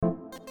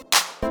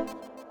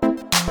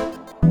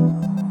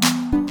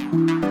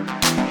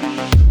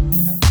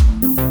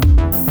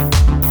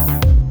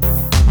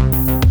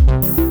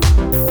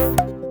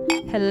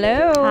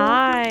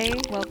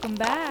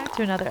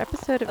to another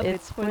episode of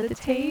It's for the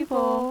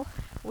Table.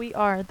 We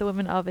are the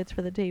women of It's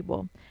for the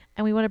Table,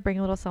 and we want to bring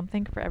a little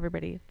something for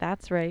everybody.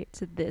 That's right.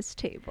 To this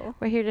table.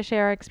 We're here to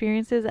share our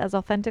experiences as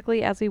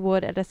authentically as we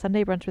would at a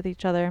Sunday brunch with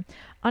each other,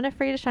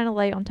 unafraid to shine a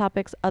light on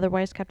topics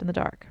otherwise kept in the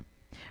dark.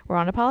 We're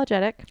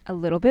unapologetic, A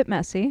little bit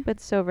messy. but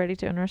so ready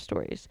to own our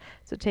stories.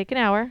 So take an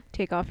hour,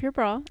 Take off your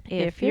bra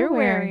if you're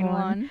wearing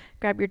one.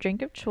 Grab your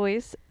drink of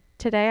choice.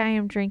 Today I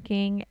am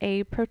drinking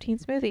a protein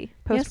smoothie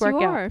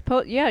post-workout.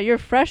 Yes, you are. You're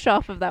fresh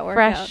off of that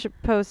workout.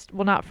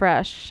 Well, not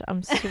fresh.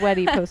 I'm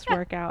sweaty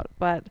post-workout,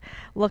 but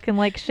looking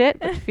like shit,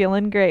 but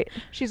feeling great.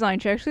 She's lying.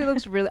 She actually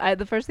looks really...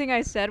 the first thing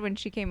I said when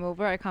she came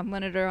over, I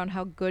complimented her on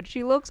how good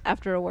she looks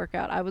after a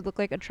workout. I would look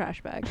like a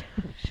trash bag.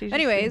 She's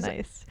Anyways, just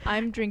nice.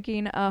 I'm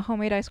drinking a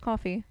homemade iced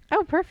coffee.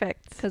 Oh,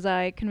 perfect. Because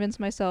I convinced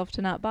myself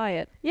to not buy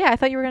it. Yeah, I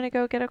thought you were going to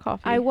go get a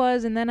coffee. I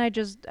was, and then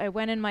I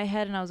went in my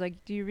head and I was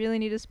like, do you really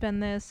need to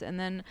spend this? And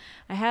then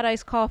I had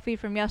iced coffee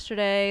from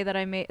yesterday that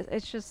I made.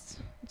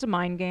 It's a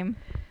mind game.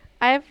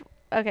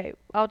 Okay,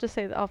 I'll just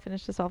say that I'll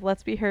finish this off.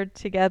 Let's be heard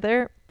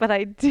together. But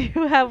I do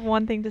have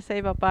one thing to say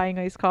about buying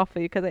iced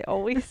coffee, because I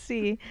always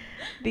see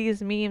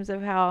these memes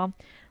of how,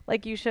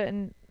 you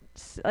shouldn't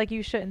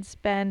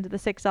spend the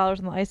 $6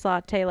 on the iced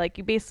latte. Like,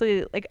 you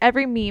basically,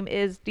 every meme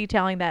is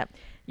detailing that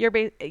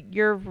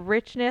your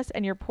richness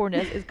and your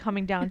poorness is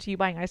coming down to you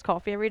buying iced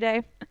coffee every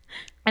day.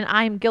 And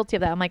I'm guilty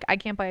of that. I'm like, I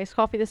can't buy iced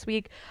coffee this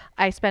week.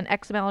 I spent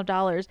X amount of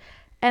dollars.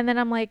 And then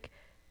I'm like,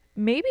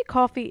 maybe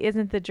coffee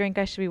isn't the drink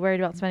I should be worried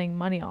about spending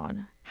money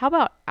on. How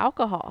about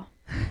alcohol?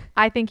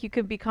 I think you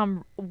could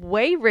become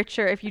way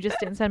richer if you just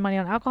didn't spend money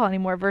on alcohol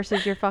anymore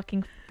versus your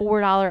fucking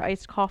 $4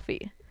 iced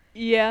coffee.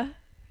 Yeah,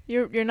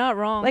 you're not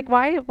wrong.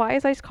 Why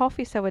is iced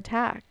coffee so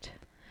attacked?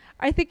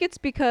 I think it's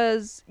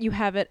because you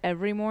have it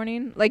every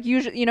morning.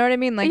 Usually, you know what I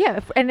mean?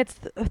 And it's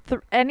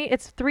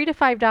it's $3 to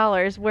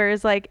 $5.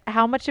 Whereas,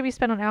 how much did we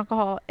spend on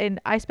alcohol? And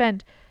I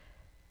spent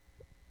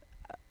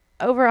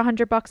over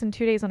 $100 in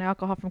 2 days on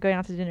alcohol from going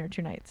out to dinner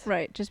 2 nights.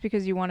 Right, just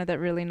because you wanted that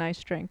really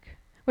nice drink.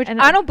 Which and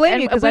I don't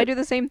blame you, because I do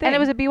the same thing. And it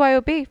was a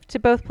BYOB to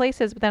both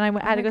places, but then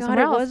I had to go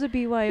somewhere else. It was a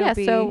BYOB.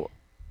 Yeah, so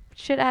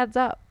shit adds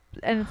up,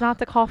 and it's not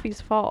the coffee's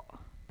fault.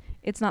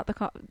 It's not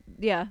the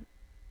yeah.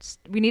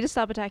 We need to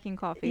stop attacking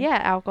coffee. Yeah,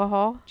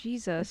 alcohol.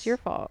 Jesus. It's your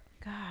fault.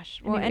 Gosh.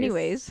 Well,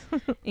 anyways,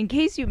 in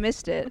case you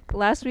missed it,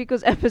 last week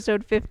was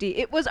episode 50.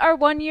 It was our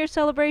 1-year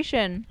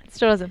celebration. It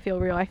still doesn't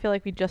feel real. I feel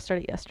like we just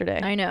started yesterday.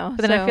 I know.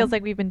 But then it feels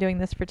like we've been doing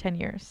this for 10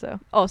 years,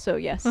 so. Also,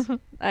 yes.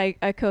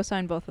 I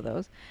co-signed both of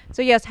those.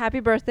 So, yes,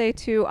 happy birthday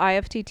to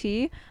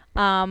IFTT.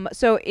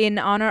 So, in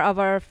honor of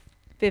our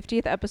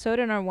 50th episode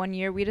in our 1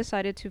 year, we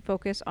decided to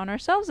focus on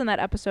ourselves in that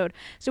episode.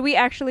 So we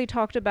actually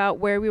talked about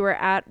where we were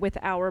at with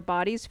our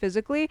bodies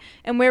physically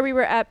and where we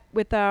were at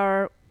with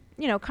our,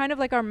 kind of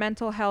like our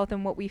mental health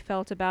and what we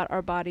felt about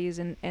our bodies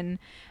and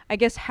I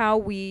guess how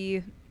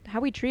we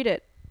treat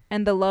it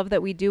and the love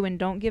that we do and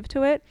don't give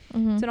to it.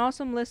 Mm-hmm. It's an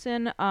awesome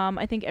listen.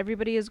 I think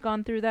everybody has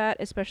gone through that,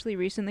 especially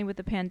recently with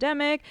the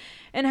pandemic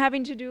and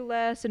having to do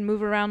less and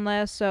move around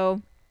less.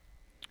 So,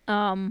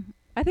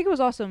 I think it was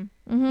awesome.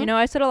 Mm-hmm.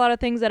 I said a lot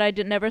of things that I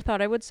never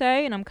thought I would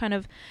say, and I'm kind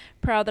of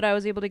proud that I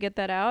was able to get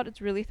that out.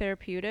 It's really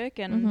therapeutic,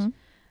 and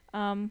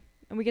and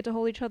we get to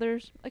hold each other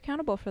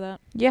accountable for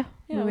that. Yeah,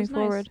 moving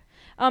forward.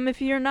 Nice.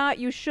 If you're not,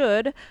 you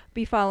should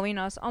be following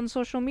us on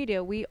social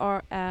media. We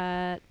are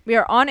on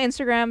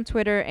Instagram,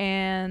 Twitter,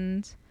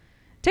 and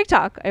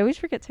TikTok. I always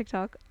forget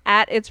TikTok.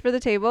 At It's for the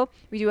Table.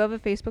 We do have a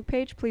Facebook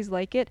page. Please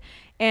like it.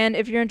 And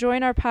if you're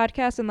enjoying our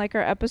podcast and like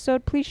our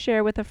episode, please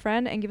share with a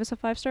friend and give us a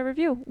 5-star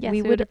review. Yes,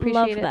 we would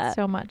appreciate love that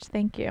so much.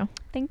 Thank you.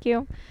 Thank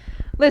you.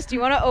 Liz, do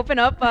you want to open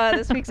up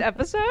this week's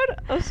episode?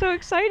 I'm so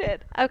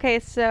excited. Okay,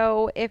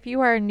 so if you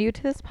are new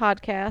to this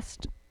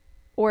podcast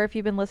or if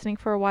you've been listening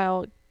for a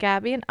while,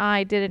 Gabby and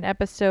I did an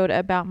episode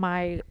about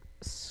my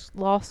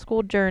law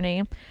school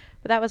journey.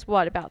 But that was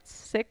about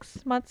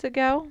 6 months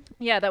ago?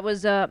 Yeah, that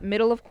was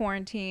middle of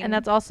quarantine. And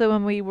that's also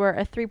when we were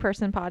a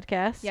 3-person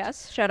podcast.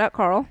 Yes, shout out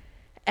Carl.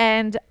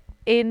 And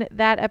in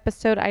that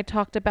episode, I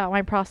talked about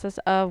my process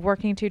of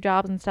working 2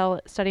 jobs and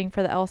studying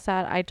for the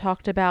LSAT. I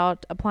talked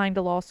about applying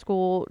to law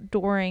school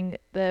during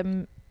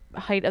the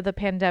height of the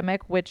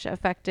pandemic, which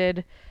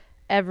affected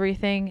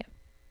everything.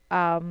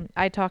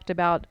 I talked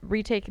about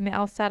retaking the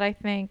LSAT, I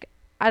think.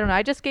 I don't know.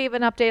 I just gave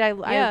an update.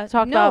 I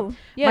talked about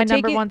my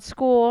number 1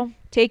 school.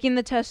 Taking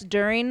the test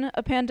during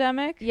a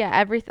pandemic? Yeah,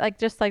 everything,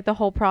 just the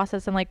whole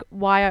process and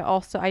why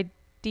I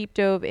deep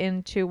dove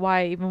into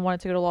why I even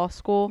wanted to go to law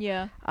school.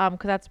 Yeah.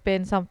 Because that's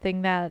been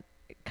something that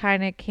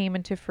kind of came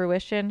into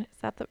fruition. Is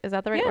that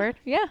the right word?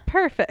 Yeah.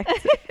 Perfect.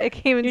 It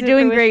came into You're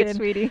doing fruition great,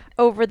 sweetie.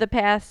 Over the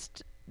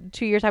past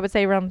 2 years, I would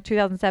say around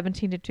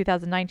 2017 to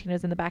 2019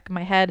 was in the back of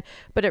my head,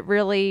 but it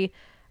really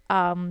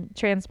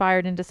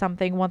transpired into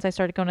something once I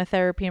started going to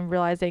therapy and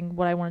realizing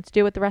what I wanted to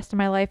do with the rest of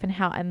my life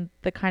and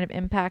the kind of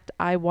impact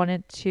I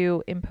wanted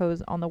to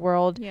impose on the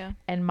world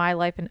and my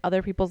life and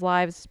other people's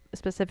lives,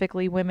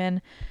 specifically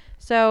women.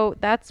 So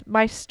that's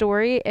my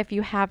story. If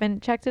you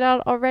haven't checked it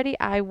out already,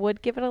 I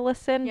would give it a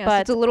listen. Yes,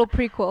 but it's a little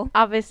prequel.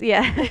 Obviously,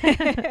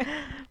 yeah.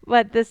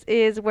 But this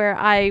is where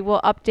I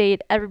will update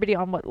everybody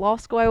on what law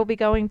school I will be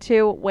going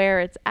to, where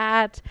it's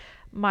at,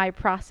 my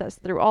process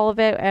through all of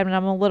it, and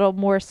I'm a little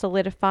more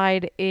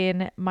solidified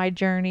in my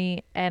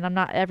journey, and I'm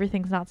not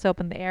everything's not so up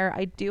in the air.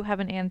 I do have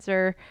an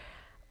answer.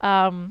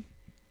 Um,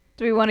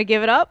 Do we want to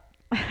give it up?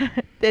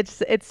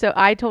 it's so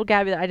I told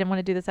Gabby that I didn't want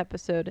to do this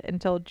episode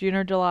until June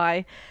or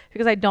July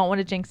because I don't want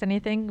to jinx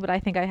anything, but I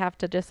think I have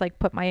to just like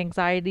put my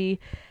anxiety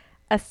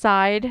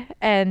aside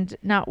and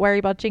not worry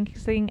about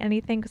jinxing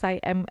anything because I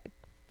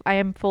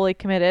am fully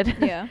committed.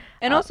 Yeah.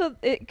 And also,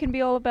 it can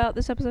be all about,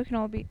 this episode can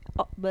all be,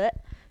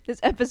 this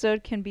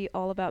episode can be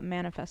all about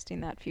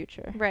manifesting that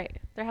future. Right.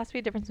 There has to be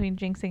a difference between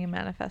jinxing and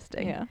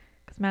manifesting. Yeah.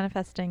 Because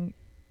manifesting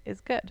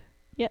is good.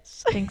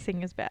 Yes.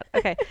 Jinxing is bad.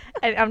 Okay.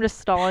 And I'm just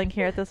stalling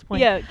here at this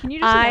point. Yeah. Can you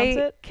just announce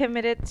I it?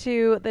 committed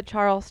to the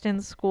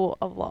Charleston School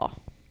of Law.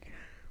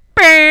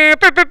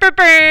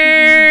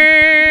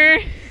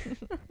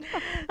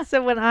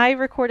 So when I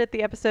recorded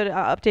the episode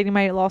updating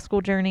my law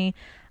school journey,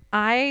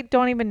 I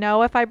don't even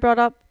know if I brought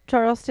up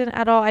Charleston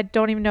at all. I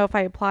don't even know if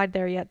I applied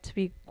there yet, to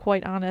be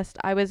quite honest.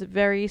 I was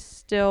very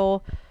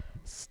still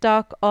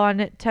stuck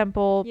on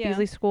Temple Yeah.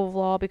 Beasley School of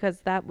Law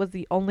because that was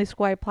the only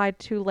school I applied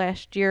to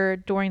last year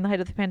during the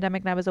height of the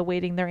pandemic, and I was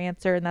awaiting their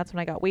answer, and that's when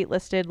I got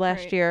waitlisted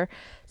last Right. year.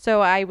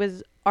 So I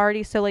was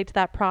already so late to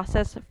that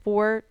process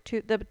for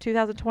the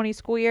 2020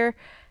 school year,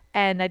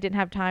 and I didn't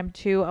have time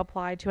to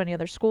apply to any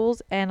other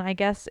schools. And I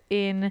guess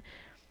in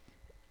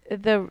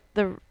the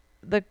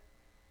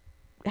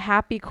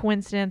happy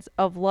coincidence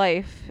of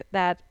life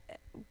that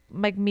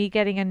like me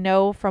getting a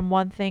no from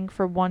one thing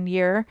for 1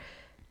 year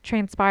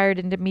transpired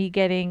into me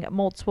getting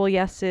multiple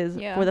yeses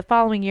Yeah. for the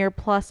following year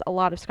plus a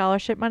lot of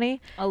scholarship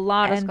money. A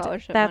lot of And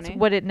scholarship that's money.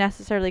 what it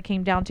necessarily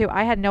came down to.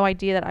 I had no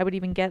idea that I would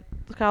even get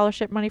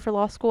scholarship money for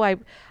law school. I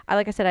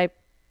like I said,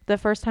 the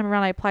first time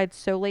around I applied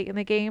so late in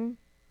the game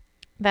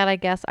that I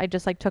guess I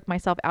just like took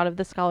myself out of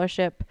the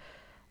scholarship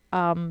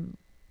realm.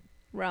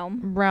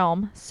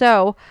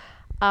 So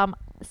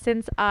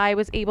since I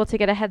was able to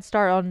get a head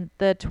start on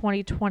the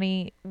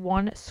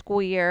 2021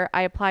 school year,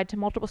 I applied to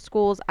multiple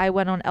schools. I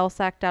went on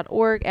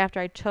lsac.org after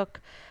I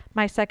took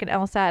my second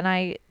LSAT, and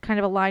I kind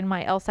of aligned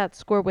my LSAT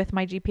score with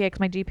my GPA because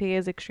my GPA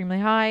is extremely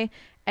high,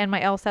 and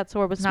my LSAT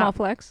score was Small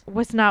flex.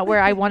 not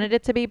where I wanted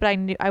it to be, but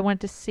I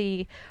wanted to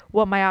see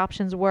what my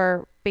options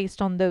were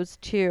based on those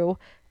two,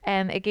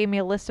 and it gave me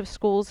a list of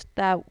schools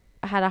that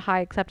had a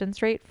high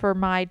acceptance rate for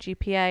my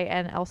GPA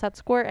and LSAT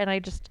score, and I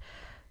just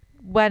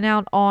went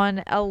out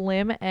on a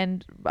limb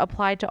and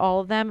applied to all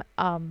of them.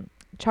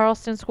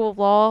 Charleston School of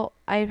Law,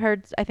 I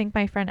think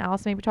my friend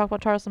Alice maybe talked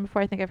about Charleston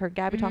before. I think I've heard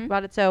Gabby talk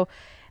about it. So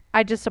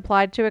I just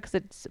applied to it because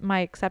it's my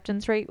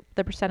acceptance rate.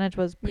 The percentage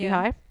was pretty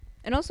high.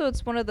 And also,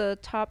 it's one of the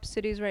top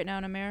cities right now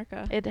in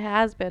America. It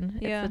has been.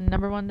 Yeah. It's the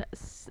number one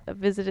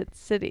visited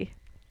city.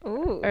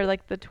 Ooh. Or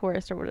like the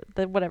tourist or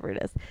whatever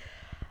it is.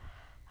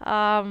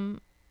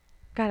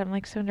 God, I'm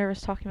like so nervous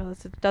talking about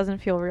this. It doesn't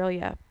feel real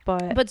yet,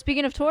 But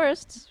speaking of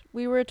tourists,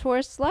 we were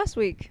tourists last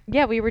week.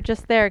 yeah, we were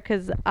just there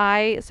because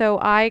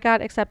I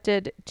got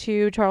accepted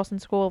to Charleston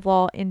School of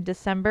Law in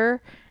December,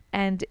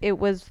 and it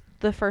was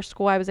the first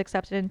school I was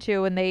accepted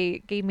into, and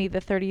they gave me the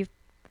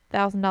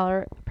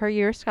 $30,000 per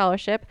year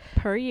scholarship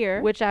Per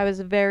year. which I was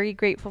very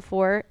grateful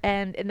for.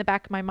 And in the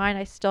back of my mind,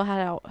 I still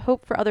had out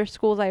hope for other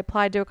schools. I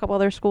applied to a couple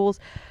other schools,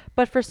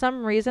 but for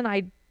some reason,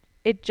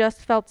 it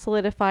just felt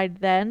solidified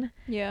then,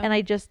 Yeah. and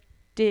I just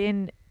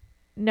didn't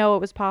know it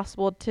was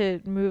possible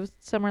to move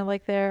somewhere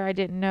like there. I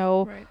didn't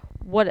know Right.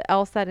 what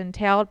else that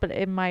entailed, but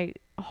in my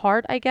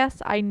heart, I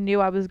guess I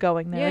knew I was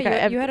going there. Yeah,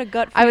 Like you had a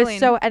gut I feeling. was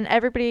so, and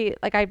everybody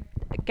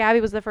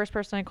Gabby was the first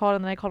person I called,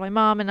 and then I called my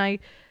mom, and I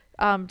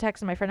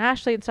texted my friend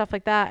Ashley and stuff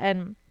like that,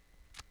 and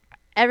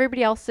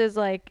everybody else's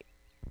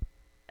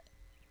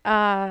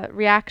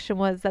reaction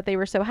was that they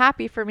were so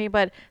happy for me,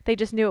 but they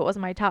just knew it was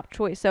my top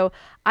choice. So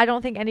I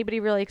don't think anybody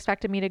really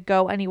expected me to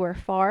go anywhere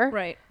far.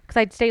 Right. Because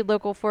I'd stayed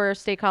local for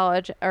state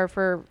college or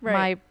for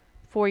my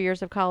 4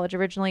 years of college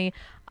originally.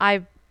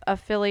 I've a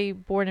Philly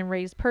born and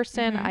raised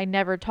person. I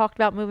never talked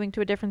about moving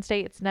to a different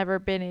state. It's never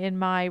been in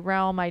my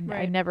realm. I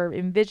never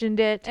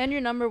envisioned it. And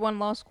your number one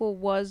law school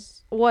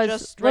was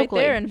just locally.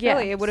 right there in Yeah.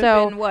 Philly. It would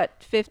have been, what,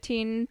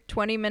 15,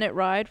 20-minute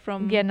ride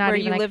from not where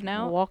even you live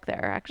now? walk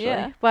there, actually.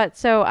 Yeah. But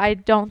so I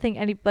don't think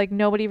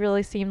nobody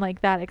really seemed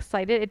like that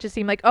excited. It just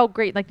seemed like, oh,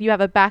 great. Like, you have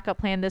a backup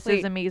plan. This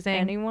is amazing.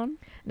 Anyone?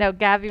 No,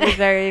 Gabby was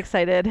very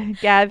excited.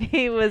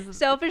 Gabby was...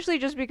 Selfishly,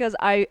 just because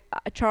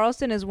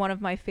Charleston is one of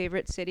my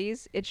favorite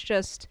cities.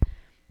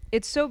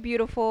 It's so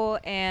beautiful,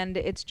 and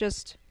it's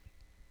just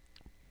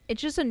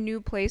a new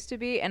place to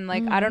be. And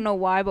I don't know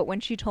why, but when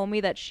she told me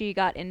that she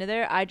got into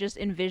there, I just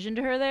envisioned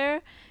her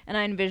there, and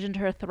I envisioned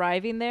her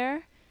thriving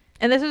there.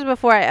 And this was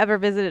before I ever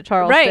visited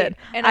Charleston. Right.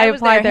 And I was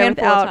applied there a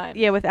handful of times.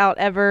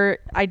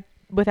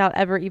 without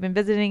ever even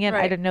visiting it.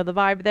 Right. I didn't know the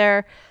vibe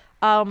there.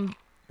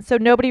 So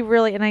nobody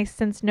really,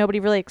 since nobody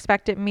really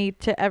expected me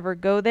to ever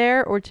go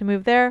there or to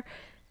move there,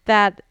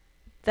 that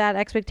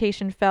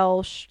expectation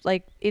fell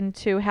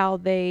into how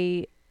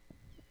they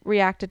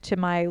reacted to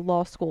my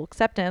law school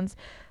acceptance.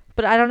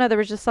 but I don't know. There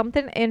was just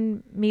something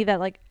in me that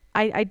like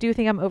I do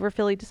think I'm over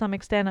Philly to some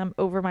extent. I'm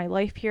over my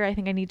life here. I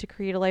think I need to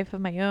create a life of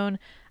my own.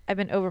 I've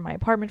been over my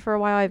apartment for a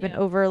while. I've been Yeah.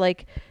 over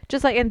like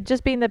just like and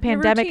just being the Your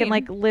pandemic and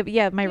like routine.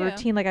 live my Yeah.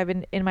 routine. Like I've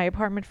been in my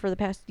apartment for the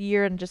past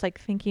year and just like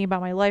thinking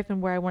about my life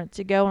and where I want it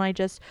to go, and I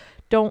just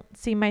don't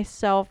see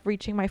myself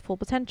reaching my full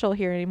potential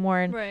here anymore.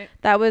 And Right.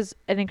 that was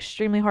an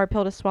extremely hard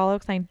pill to swallow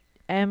because I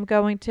am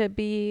going to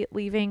be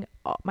leaving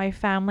my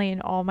family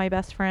and all my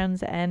best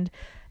friends and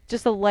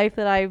just a life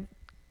that I've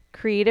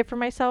created for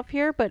myself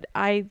here. But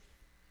I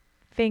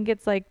think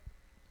it's like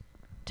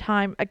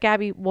time.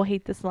 Gabby will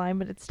hate this line,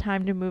 but it's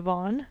time to move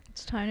on.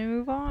 It's time to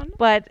move on.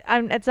 But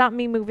it's not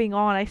me moving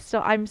on.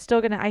 I'm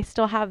still gonna. I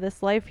still have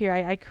this life here.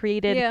 I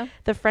created Yeah.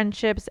 the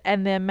friendships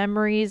and the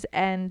memories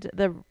and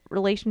the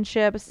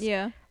relationships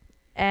Yeah.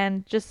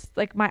 and just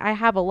like I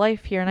have a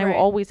life here, and I will Right.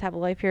 always have a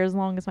life here as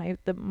long as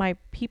my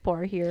people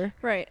are here.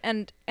 Right.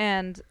 And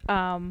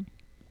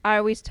I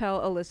always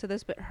tell Alyssa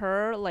this, but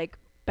her like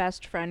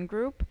best friend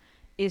group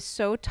is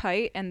so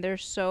tight, and they're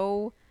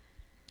so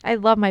I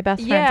love my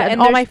best Yeah, friends and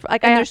and all they're my s-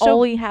 like and I they're so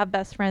only have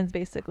best friends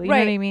basically. You know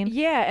right. what I mean?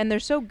 Yeah, and they're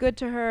so good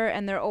to her,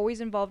 and they're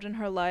always involved in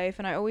her life.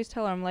 And I always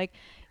tell her, I'm like,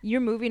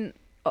 you're moving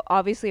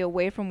obviously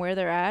away from where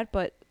they're at,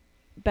 but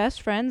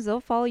best friends,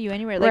 they'll follow you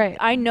anywhere. Like Right.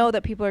 I know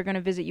that people are going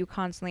to visit you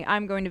constantly.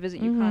 I'm going to visit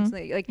you Mhm.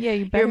 constantly. Like Yeah, you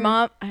your better.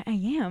 mom, I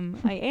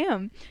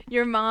am.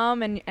 Your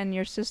mom and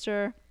your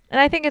sister And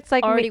I think it's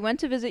like already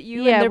went to visit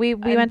you. yeah, and we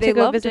and went they to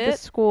go loved visit the it.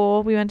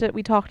 school.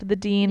 We talked to the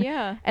dean.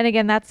 Yeah. And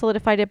again, that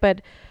solidified it.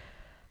 But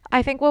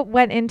I think what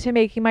went into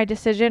making my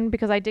decision,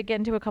 because I did get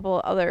into a couple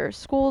of other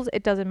schools,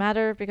 it doesn't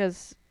matter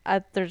because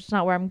there's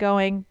not where I'm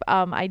going.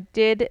 I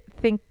did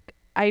think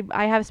I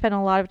have spent a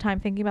lot of time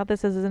thinking about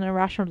this. This is an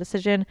irrational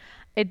decision.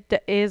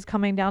 Is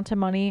coming down to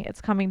money.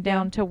 It's coming Yeah.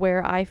 down to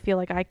where I feel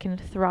like I can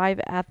thrive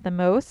at the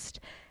most.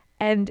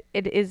 And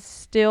it is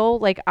still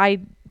like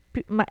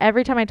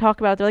every time I talk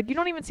about it, they're like, you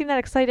don't even seem that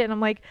excited. And I'm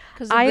like,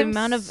 Because I the am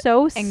amount of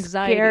so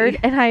anxiety. scared,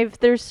 and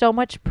there's so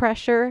much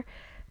pressure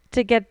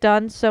to get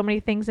done so many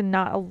things in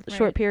not a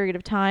short Right. period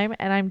of time.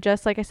 And I'm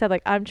just like I said,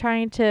 like I'm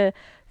trying to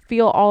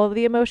feel all of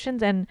the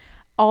emotions, and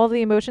all of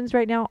the emotions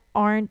right now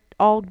aren't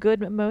all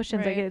good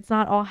emotions. Like Right. it's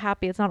not all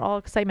happy, it's not all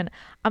excitement.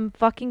 I'm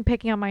fucking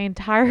picking up my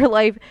entire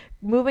life,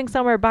 moving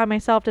somewhere by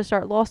myself to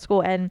start law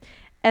school, and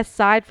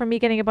aside from me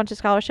getting a bunch of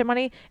scholarship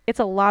money, it's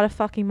a lot of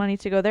fucking money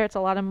to go there. It's a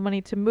lot of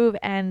money to move.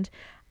 And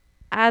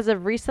as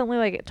of recently,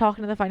 like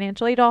talking to the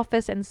financial aid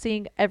office and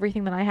seeing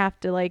everything that I have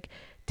to like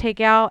take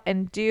out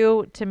and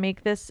do to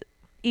make this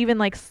even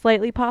like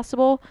slightly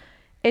possible,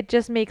 it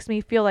just makes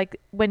me feel like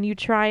when you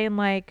try and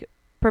like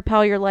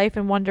propel your life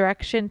in one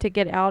direction to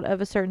get out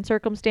of a certain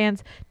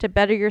circumstance, to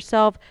better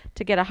yourself,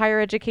 to get a higher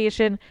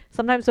education,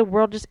 sometimes the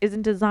world just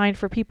isn't designed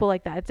for people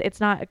like that. It's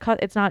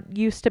not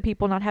used to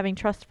people not having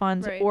trust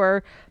funds Right.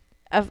 or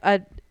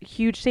a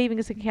huge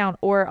savings account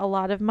or a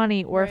lot of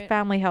money or Right.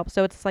 family help.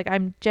 So it's like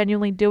I'm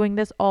genuinely doing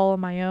this all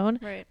on my own,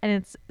 Right. and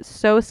it's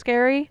so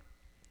scary.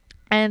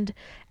 And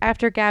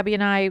after Gabby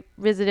and I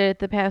visited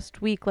the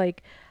past week,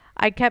 like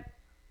I kept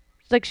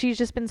like she's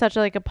just been such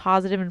a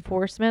positive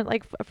enforcement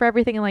like for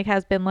everything, and like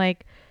has been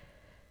like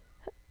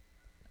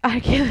I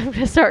can't I'm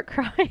gonna start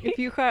crying. If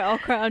you cry, I'll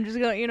cry. I'm just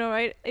gonna,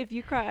 right? If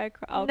you cry,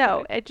 I'll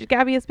No, cry.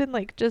 Gabby has been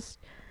like just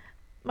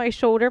my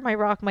shoulder, my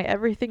rock, my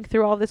everything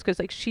through all this, because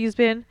like she's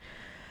been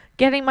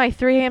getting my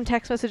 3 a.m.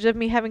 text message of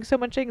me having so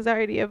much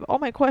anxiety, of all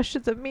my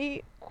questions, of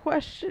me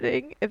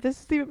questioning if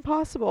this is even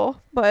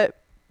possible. But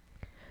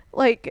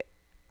like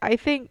I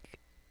think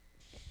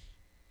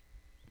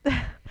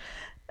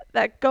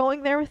that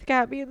going there with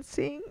Gabby and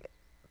seeing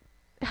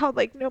how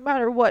like no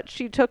matter what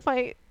she took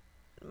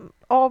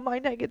all my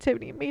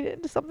negativity and made it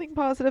into something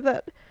positive,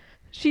 that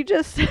she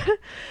just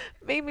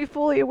made me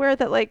fully aware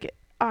that like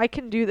I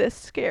can do this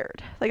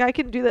scared. Like I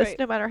can do this Right.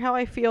 no matter how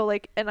I feel,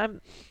 like,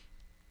 and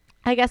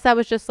I guess that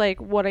was just like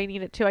what I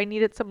needed to. I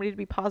needed somebody to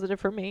be positive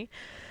for me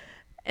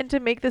and to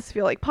make this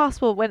feel like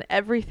possible when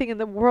everything in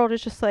the world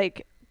is just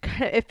like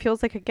it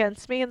feels like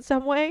against me in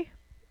some way.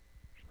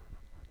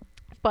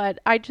 But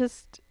I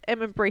just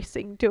am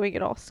embracing doing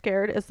it all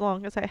scared, as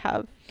long as I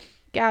have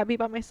Gabby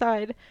by my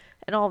side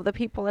and all of the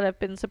people that have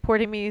been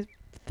supporting me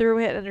through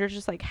it and are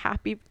just like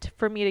happy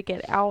for me to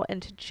get out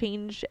and to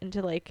change and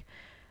to like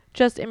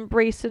just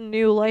embrace a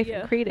new life Yeah.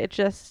 and create it.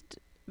 Just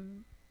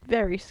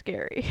very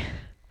scary.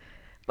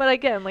 But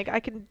again, like I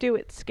can do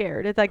it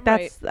scared. It's like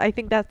Right. I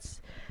think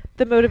that's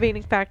the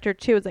motivating factor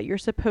too, is that you're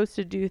supposed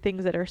to do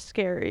things that are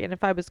scary. And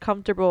if I was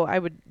comfortable, I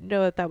would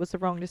know that that was the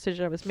wrong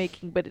decision I was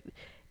making, but it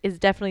is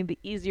definitely the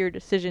easier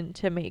decision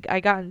to make. I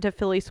got into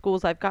Philly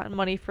schools, I've gotten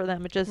money for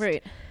them.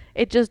 Right.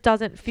 It just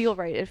doesn't feel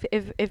right.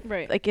 If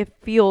Right. like it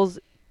feels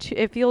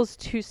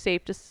too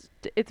safe.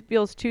 It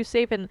feels too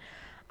safe, and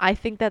I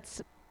think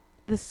that's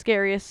the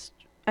scariest.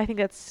 I think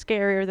that's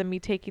scarier than me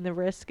taking the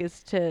risk,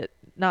 is to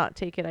not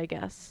take it, I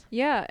guess.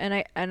 Yeah, and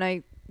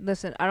I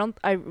listen.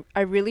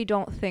 I really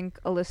don't think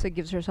Alyssa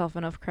gives herself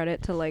enough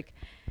credit to like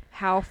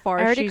how I far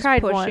already she's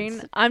cried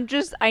pushing.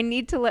 once. I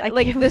need to I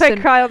like can't believe I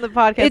listen. cry on the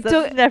podcast. It That's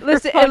took never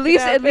listen fucking at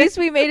happened. least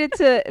we made it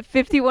to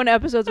 51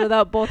 episodes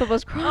without both of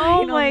us Oh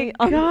crying my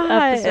on the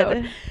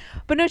episode. god.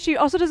 But no, she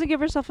also doesn't give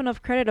herself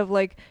enough credit of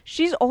like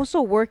she's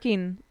also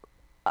working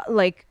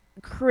like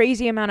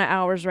crazy amount of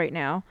hours right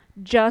now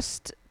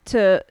just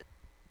to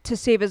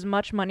save as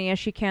much money as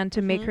she can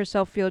to make Mhm.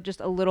 herself feel just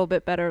a little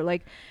bit better.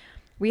 Like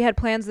we had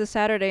plans this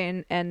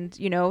Saturday and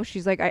you know,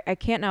 she's like I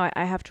can't now.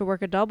 I have to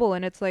work a double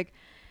and it's like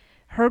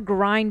her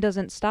grind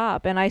doesn't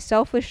stop and I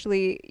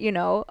selfishly, you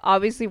know,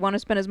 obviously want to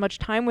spend as much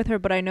time with her,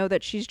 but I know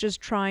that she's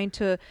just trying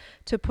to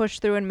push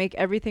through and make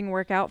everything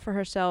work out for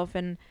herself.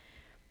 And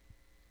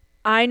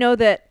I know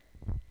that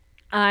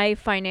I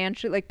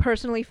financially, like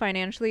personally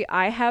financially,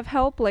 I have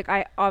help. Like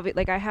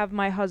like I have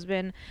my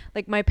husband,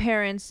 like my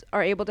parents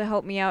are able to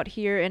help me out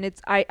here, and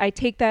it's I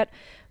take that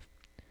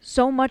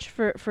so much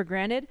for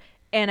granted,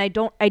 and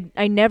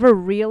I never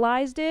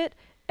realized it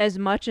as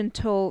much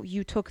until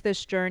you took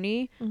this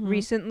journey Mhm.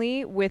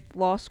 recently with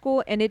law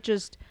school, and it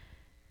just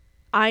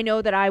I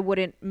know that I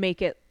wouldn't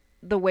make it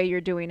the way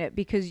you're doing it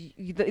because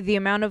the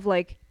amount of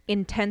like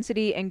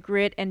intensity and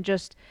grit and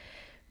just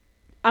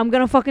I'm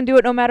gonna fucking do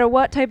it no matter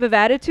what type of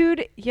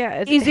attitude Yeah,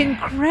 it's is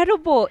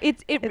incredible.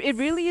 It it's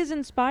really is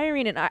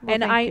inspiring, and well,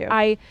 thank you.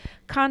 I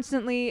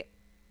constantly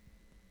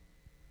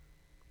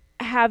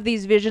have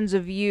these visions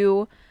of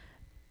you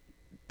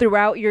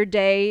throughout your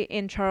day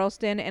in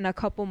Charleston in a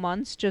couple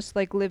months, just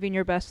like living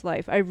your best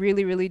life. I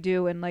really, really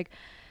do, and like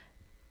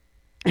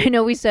I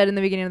know we said in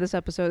the beginning of this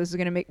episode this is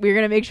gonna make we're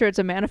gonna make sure it's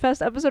a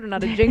manifest episode and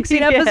not a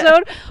jinxing Yeah.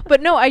 episode.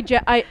 But no, I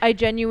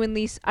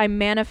genuinely I'm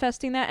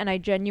manifesting that and I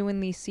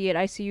genuinely see it.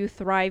 I see you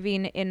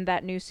thriving in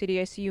that new city.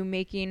 I see you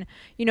making,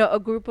 you know, a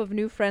group of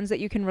new friends that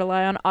you can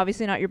rely on.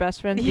 Obviously not your best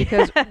friends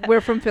because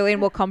we're from Philly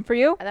and we'll come for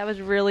you. That was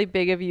really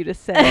big of you to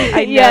say.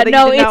 I know Yeah, that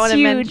no, you did not it's want to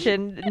huge.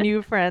 mention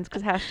new friends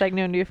because hashtag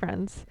no new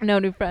friends. No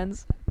new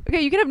friends.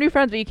 Okay, you can have new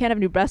friends, but you can't have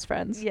new best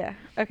friends. Yeah.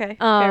 Okay.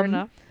 Fair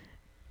enough.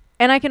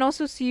 And I can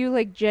also see you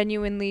like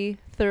genuinely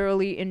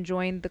thoroughly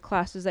enjoying the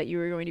classes that you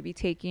were going to be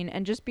taking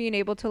and just being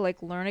able to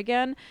like learn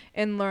again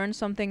and learn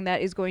something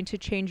that is going to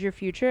change your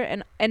future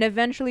and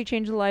eventually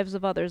change the lives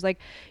of others. Like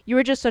you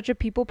are just such a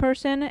people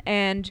person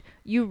and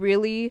you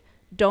really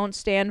don't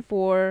stand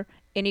for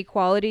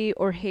inequality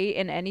or hate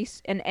in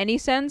any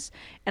sense,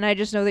 and I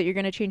just know that you're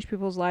going to change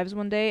people's lives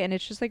one day, and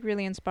it's just like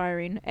really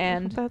inspiring.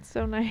 And That's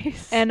so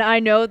nice. and I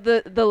know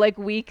the like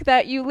week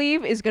that you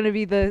leave is going to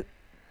be the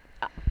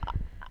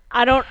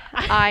I don't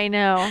I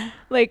know.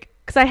 like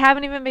Because I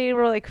haven't even been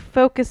able to like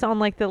focus on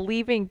like the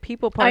leaving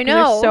people part. I 'Cause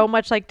there's know. so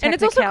much like and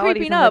it's also technicalities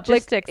creeping and up like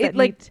logistics it that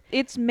like need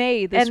it's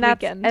May this and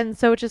that's weekend. and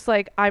so it's just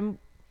like I'm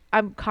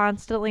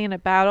constantly in a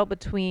battle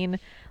between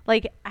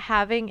like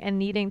having and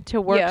needing to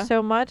work Yeah.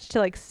 so much to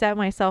like set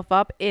myself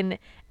up in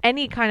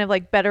any kind of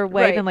like better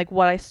way Right. than like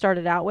what I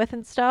started out with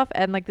and stuff.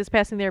 And like this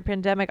past year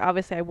pandemic,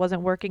 obviously I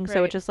wasn't working, so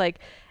Right. it's just like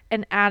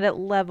an added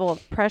level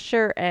of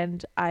pressure.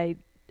 And I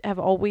have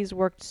always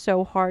worked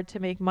so hard to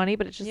make money,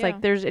 but it's just Yeah.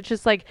 like it's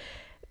just like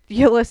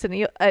you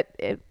listen,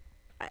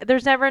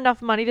 there's never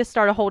enough money to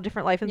start a whole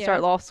different life and Yeah.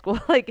 start law school.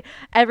 Like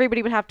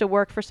everybody would have to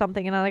work for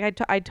something, and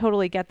I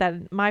totally get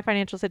that. My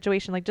financial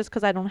situation, like just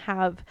because I don't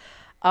have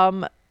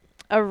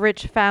a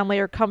rich family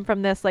or come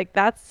from this, like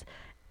that's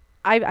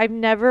I've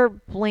never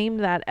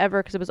blamed that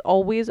ever because it was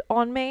always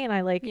on me,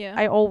 and Yeah.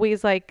 I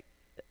always like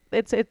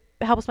it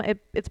helps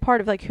it's part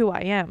of like who I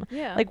am.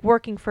 Yeah. Like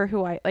working for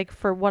who I like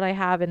for what I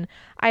have, and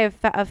I have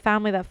a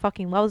family that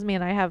fucking loves me,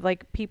 and I have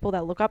like people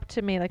that look up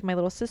to me, like my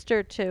little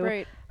sister to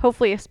Right.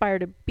 hopefully aspire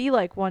to be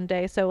like one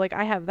day. So like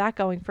I have that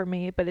going for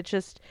me, but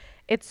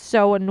it's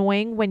so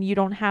annoying when you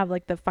don't have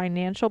like the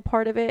financial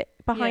part of it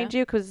behind Yeah.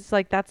 you, because it's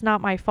like that's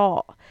not my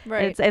fault.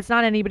 Right. It's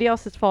not anybody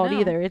else's fault No.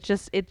 either. It's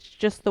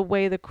just the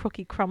way the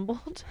cookie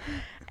crumbled.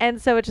 And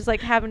so it's just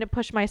like having to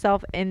push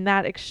myself in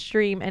that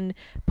extreme and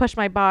push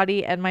my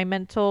body and my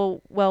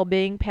mental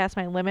well-being past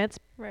my limits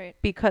Right.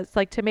 because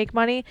like to make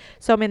money.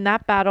 So I'm in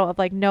that battle of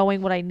like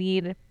knowing what I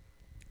need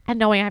and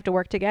knowing I have to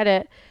work to get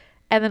it.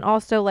 And then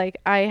also like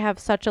I have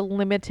such a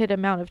limited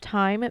amount of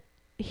time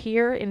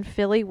here in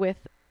Philly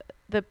with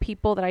the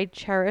people that I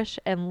cherish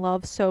and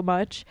love so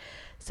much.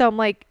 So I'm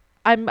like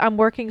I'm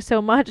working so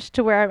much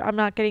to where I'm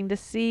not getting to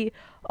see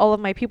all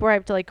of my people, where I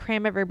have to like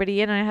cram everybody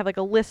in, and I have like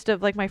a list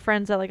of like my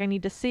friends that like I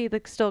need to see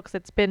like still, because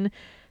it's been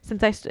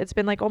it's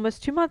been like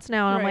almost 2 months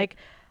now, and I'm Right. like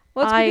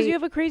Well, it's because I- you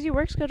have a crazy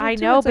work schedule. I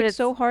too. know, it's but like it's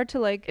so hard to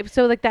like.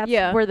 so like that's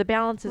Yeah. where the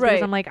balance is,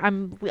 because Right. I'm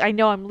like I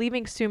know I'm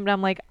leaving soon, but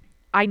I'm like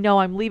I know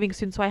I'm leaving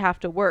soon, so I have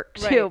to work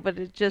too. Right. But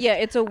it just Yeah,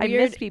 it's a I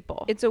weird. miss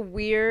people. It's a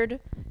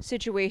weird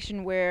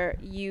situation where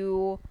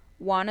you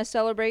want to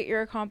celebrate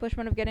your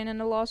accomplishment of getting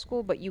into law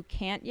school, but you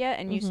can't yet,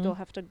 and you Mhm. still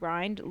have to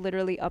grind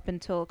literally up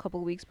until a couple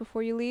weeks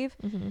before you leave.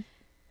 Mm-hmm.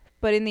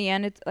 But in the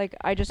end, it's like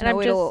I just And know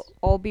I'm it'll just-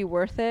 all be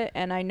worth it,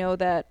 and I know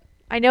that.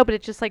 I know, but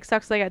it just like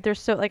sucks. Like there's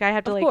so like I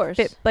have to Of like course.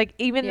 fit like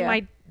even Yeah.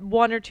 my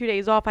 1 or 2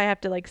 days off, I have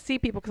to like see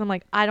people, because I'm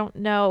like I don't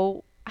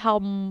know how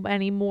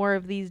many more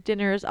of these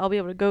dinners I'll be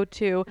able to go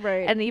to.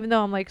 Right. And even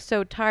though I'm like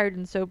so tired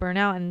and so burnt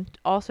out and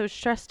also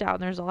stressed out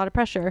and there's a lot of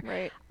pressure,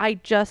 Right. I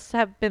just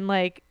have been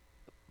like,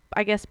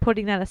 I guess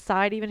putting that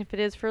aside, even if it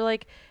is for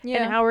like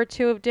Yeah. an hour or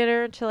two of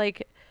dinner, to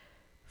like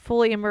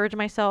fully immerse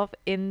myself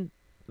in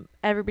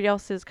everybody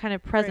else's kind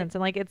of presence. Right.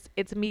 And like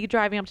it's me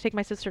driving up to take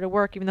my sister to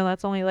work, even though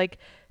that's only like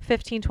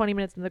 15-20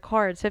 minutes in the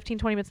car. It's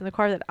 15-20 minutes in the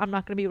car that I'm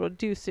not going to be able to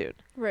do soon.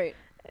 Right.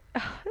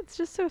 It's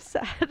just so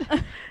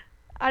sad.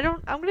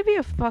 I'm going to be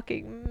a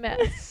fucking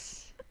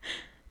mess.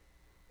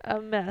 A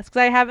mess.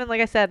 Because I haven't,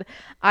 like I said,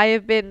 I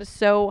have been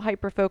so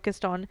hyper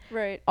focused on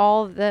Right.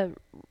 all the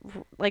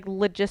like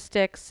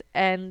logistics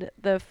and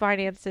the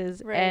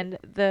finances Right. and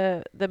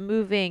the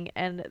moving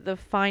and the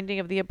finding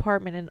of the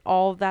apartment and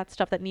all of that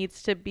stuff that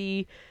needs to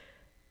be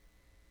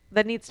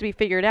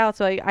figured out.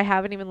 So I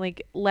haven't even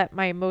like let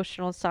my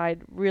emotional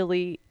side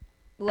really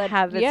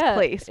have its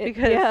place,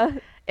 because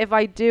if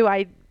I do,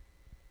 I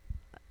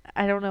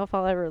don't know if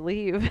I'll ever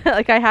leave.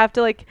 Like I have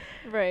to like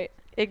Right.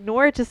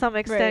 ignore it to some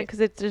extent, Right. because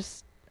it's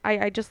just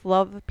I just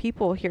love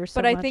people here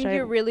so But much. I think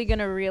you're really going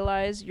to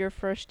realize your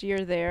first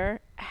year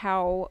there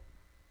how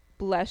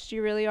blessed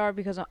you really are,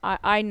 because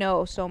I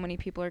know so many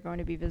people are going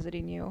to be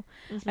visiting you.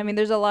 I mean,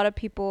 there's a lot of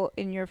people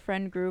in your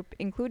friend group,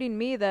 including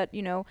me, that,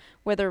 you know,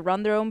 whether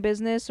run their own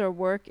business or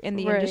work in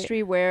the Right.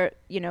 industry where,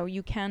 you know,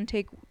 you can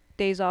take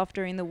days off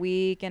during the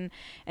week and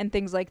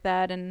things like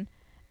that. And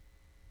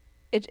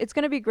it's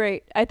going to be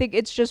great. I think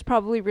it's just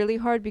probably really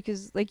hard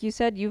because, like you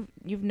said, you've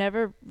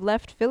never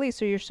left Philly,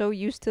 so you're so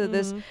used to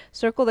this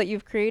circle that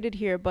you've created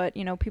here. But,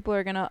 you know, people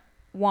are going to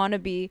want to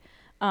be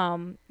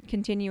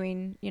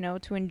continuing, you know,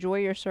 to enjoy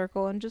your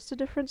circle in just a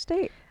different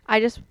state.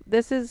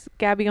 This is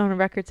Gabby on a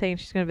record saying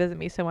she's going to visit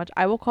me so much.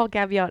 I will call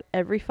Gabby out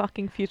every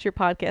fucking future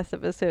podcast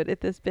episode if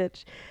this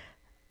bitch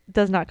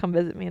does not come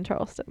visit me in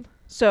Charleston.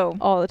 So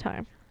All the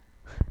time.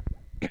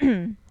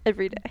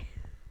 Every day.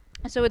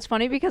 So it's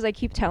funny because I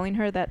keep telling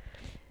her that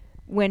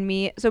when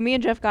me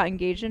and Jeff got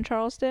engaged in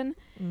Charleston,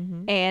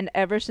 and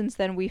ever since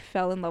then we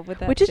fell in love with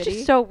that Which city. is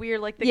just so weird,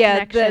 like the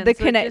yeah, connections. the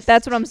connect.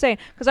 That's what I'm saying.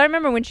 Because I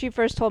remember when she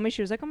first told me,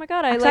 she was like, "Oh my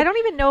god, I don't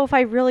even know if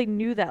I really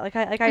knew that. Like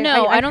I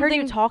don't heard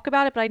you think- talk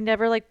about it, but I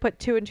never like put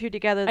two and two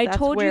together. I That's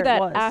told where you that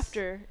it was.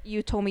 after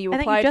you told me you And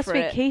then applied you just for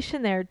it.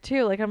 vacation there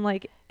too. Like I'm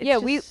like, it's Yeah,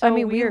 just so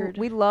weird.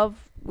 we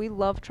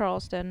love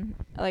Charleston.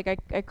 Like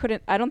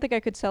I don't think I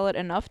could sell it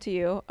enough to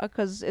you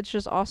because it's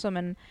just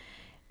awesome.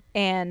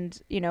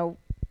 And you know,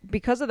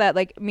 because of that,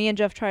 like me and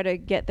Jeff try to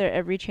get there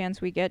every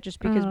chance we get, just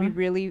because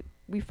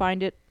we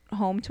find it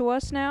home to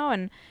us now.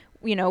 And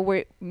you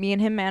know, me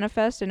and him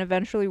manifest and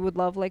eventually would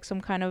love like some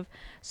kind of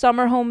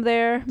summer home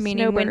there,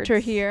 meaning winter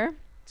Snowbirds. here,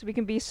 so we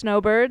can be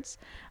snowbirds.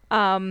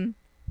 So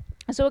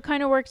it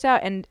kind of works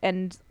out.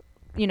 And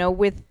you know,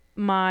 with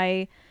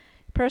my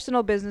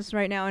personal business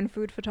right now in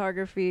food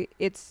photography,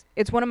 it's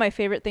one of my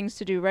favorite things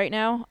to do right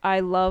now.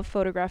 I love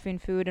photographing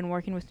food and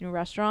working with new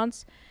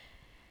restaurants.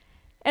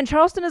 And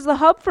Charleston is the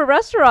hub for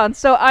restaurants.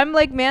 So I'm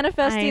like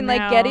manifesting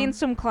like getting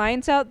some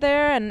clients out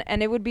there, and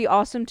it would be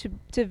awesome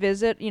to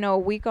visit, you know, a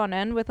week on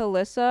end with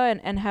Alyssa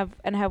and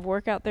have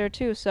work out there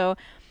too. So,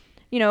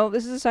 you know,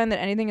 this is a sign that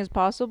anything is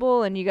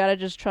possible, and you got to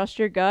just trust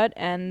your gut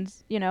and,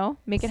 you know,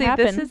 make it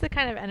happen. This is the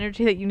kind of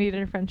energy that you need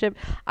in a friendship.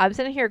 I'm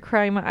sitting here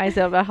crying my eyes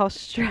out about how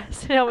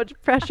stressed and how much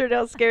pressure and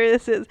how scary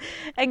this is.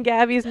 And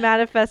Gabby's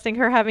manifesting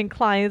her having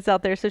clients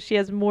out there, so she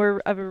has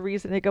more of a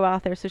reason to go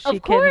out there, so she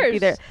can be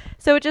there.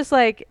 So it just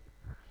like,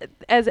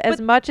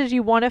 as much as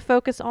you want to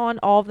focus on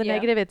all the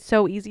negative, it's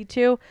so easy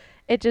to.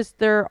 It just,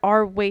 there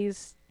are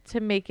ways to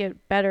make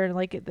it better, and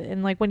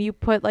like when you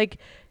put like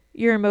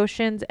your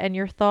emotions and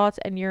your thoughts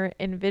and your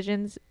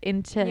envisions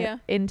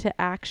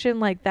into action,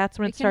 like that's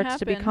when it starts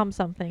to become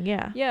something.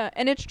 Yeah,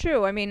 and it's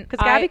true. I mean, because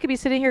Gabby could be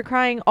sitting here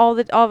crying all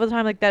the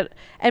time like that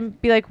and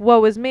be like,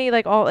 woe is me,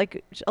 like all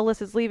like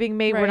Alyssa's leaving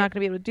me, we're not gonna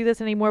be able to do this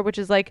anymore, which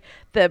is like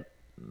the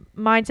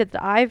mindset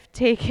that I've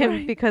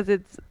taken because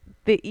it's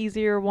the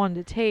easier one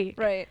to take.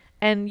 Right.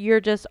 And you're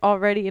just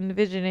already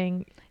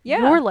envisioning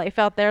your life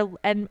out there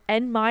and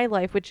my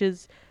life, which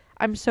is,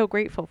 I'm so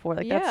grateful for.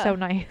 Like, that's so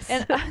nice.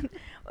 And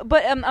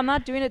but I'm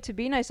not doing it to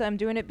be nice. I'm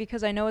doing it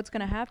because I know it's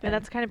going to happen. And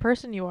that's the kind of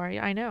person you are.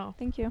 I know.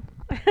 Thank you.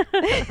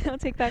 I'll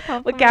take that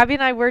compliment. Well, Gabby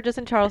and I were just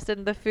in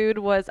Charleston. The food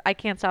was, I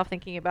can't stop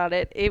thinking about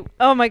it.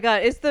 Oh my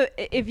God.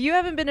 If you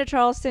haven't been to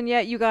Charleston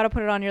yet, you got to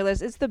put it on your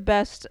list. It's the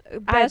best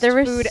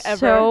there food ever.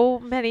 So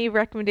many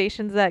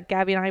recommendations that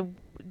Gabby and I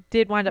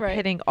did wind up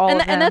hitting all of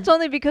them. And that's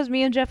only because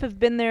me and Jeff have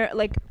been there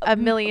like a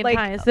million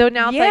times. So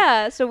now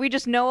it's so we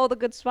just know all the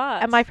good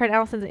spots. And my friend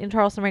Allison's in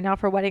Charleston right now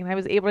for a wedding, and I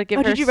was able to give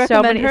her did you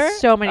recommend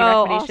so many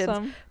recommendations.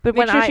 Awesome. But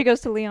Make sure she goes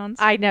to Leon's.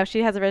 I know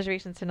she has a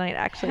reservation tonight.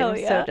 Actually, Hell I'm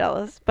so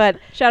jealous. But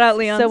shout out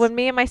Leon's. So when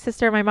me and my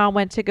sister and my mom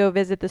went to go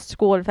visit the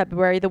school in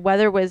February, the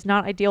weather was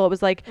not ideal. It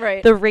was like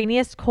the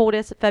rainiest,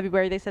 coldest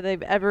February they said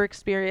they've ever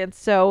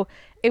experienced. So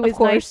it was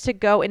nice to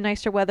go in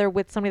nicer weather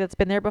with somebody that's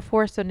been there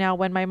before. So now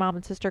when my mom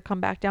and sister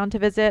come back down to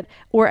visit,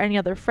 or any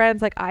other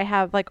friends, like I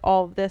have like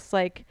all of this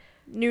like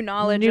new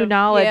knowledge new of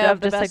knowledge yeah, of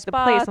the just like best the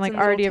place. spots I'm like and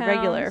little already a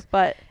regular, towns.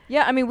 but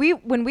Yeah, I mean,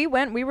 when we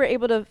went, we were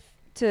able to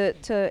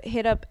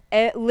hit up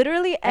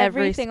literally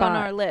every everything on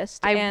spot. our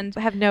list. I And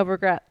have no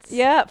regrets.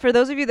 yeah, for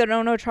those of you that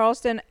don't know,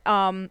 Charleston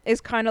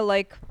is kind of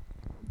like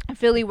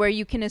Philly, where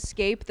you can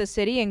escape the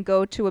city and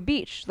go to a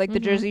beach, like the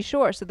Jersey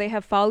Shore. So they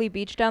have Folly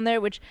Beach down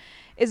there, which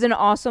is an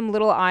awesome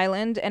little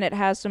island, and it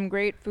has some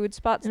great food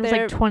spots And it was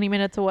there. like 20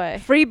 minutes away.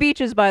 Free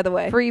beaches, by the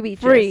way. Free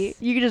beaches. Free.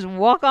 You can just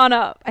walk on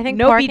up. I think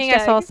no parking, beach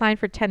I saw a tag. sign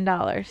for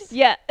 $10.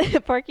 Yeah,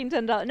 parking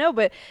 $10. No,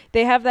 but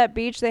they have that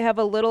beach. They have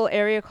a little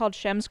area called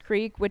Shems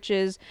Creek, which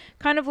is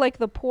kind of like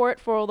the port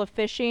for all the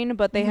fishing,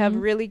 but they have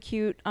really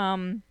cute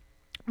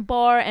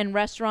bar and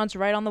restaurants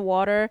right on the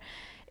water.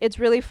 It's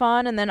really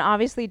fun. And then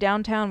obviously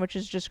downtown, which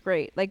is just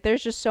great. Like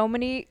there's just so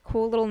many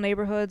cool little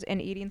neighborhoods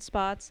and eating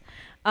spots.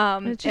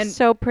 It's just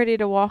so pretty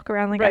to walk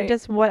around. Like Right.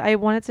 I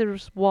wanted to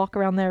just walk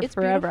around there It's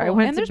forever. beautiful. I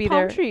wanted and to there's be palm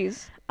there.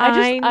 trees.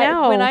 I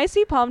know. when I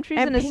see palm trees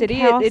And in a pink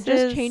city, it just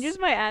houses. changes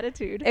my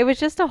attitude. It was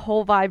just a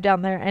whole vibe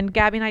down there. And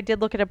Gabby and I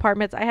did look at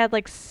apartments. I had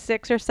like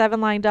 6 or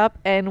 7 lined up,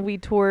 and we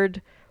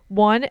toured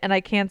one, and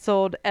I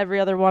canceled every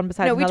other one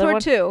besides No, we another toured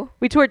one. 2.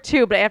 We toured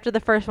 2, but after the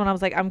first one, I was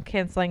like, I'm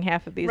canceling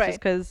half of these just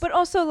because. But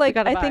also, like,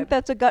 got a I think vibe.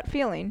 that's a gut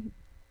feeling.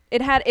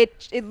 It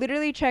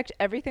literally checked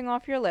everything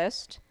off your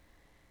list.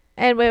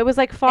 And it was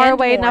like far And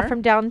away enough more.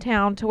 from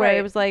downtown to where Right.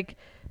 it was like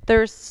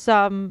there's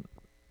some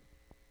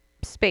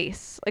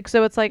space. Like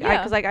so, it's like Yeah.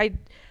 because I,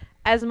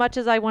 as much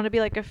as I want to be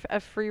like a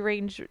free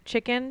range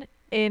chicken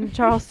in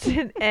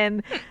Charleston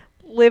and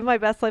live my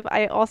best life,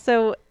 I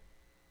also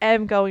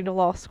am going to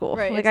law school.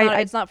 Right, Like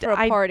it's not for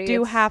a party, I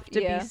do it's- have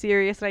to yeah. be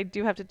serious, and I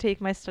do have to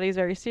take my studies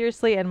very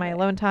seriously and my Right.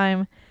 alone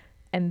time.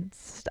 And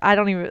I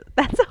don't even.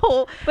 That's a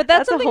whole. But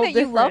that's a something whole that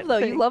you love, different though.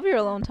 thing. You love your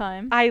alone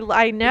time. I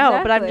know,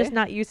 but I'm just Exactly.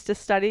 not used to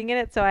studying in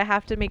it, so I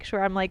have to make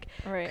sure I'm like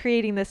Right.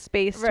 creating this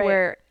space to Right.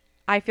 where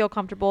I feel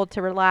comfortable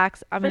to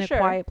relax. I'm For in a sure.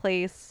 quiet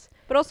place.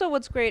 But also,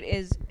 what's great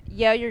is,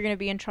 yeah, you're going to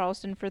be in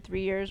Charleston for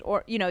 3 years,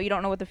 or, you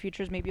don't know what the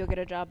future is. Maybe you'll get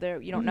a job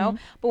there. You don't know.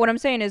 But what I'm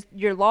saying is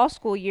your law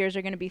school years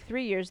are going to be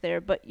 3 years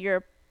there, but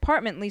your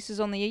apartment lease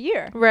is only a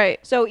year. Right.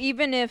 So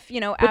even if,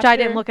 Which I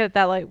didn't look at it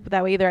that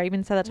way either. I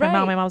even said that to my mom.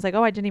 Right. My mom was like,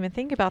 "Oh, I didn't even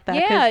think about that."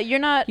 Yeah, 'Cause you're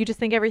not. you just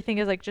think everything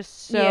is like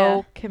just so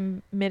Yeah.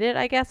 committed.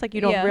 I guess like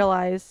you don't Yeah.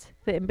 realize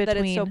the in between.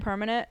 That it's so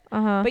permanent.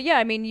 Uh-huh. But yeah,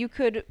 I mean, you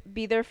could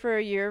be there for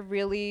a year,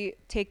 really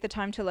take the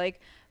time to like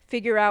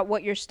figure out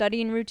what your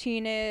studying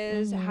routine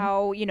is,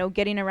 how,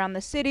 getting around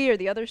the city or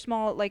the other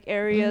small like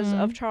areas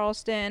of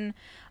Charleston,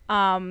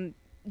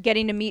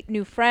 getting to meet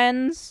new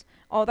friends,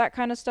 all that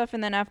kind of stuff.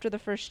 And then after the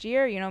first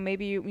year,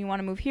 maybe you want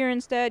to move here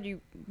instead.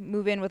 You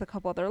move in with a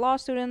couple other law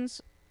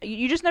students.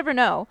 You just never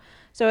know.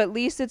 So at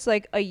least it's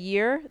like a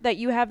year that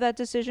you have that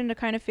decision to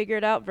kind of figure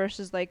it out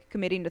versus like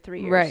committing to 3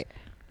 years. Right.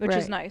 Which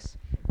is Right. nice.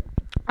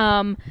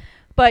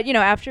 But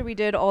after we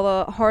did all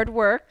the hard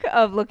work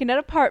of looking at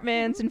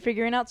apartments and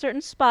figuring out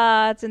certain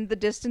spots and the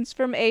distance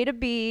from A to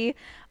B,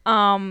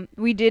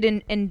 we did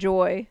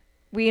enjoy.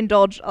 We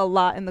indulged a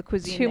lot in the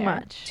cuisine.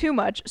 Too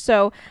much.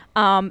 So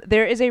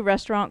there is a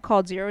restaurant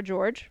called Zero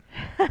George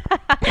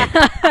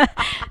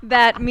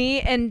that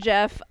me and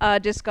Jeff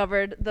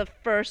discovered the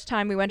first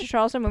time we went to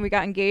Charleston when we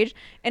got engaged,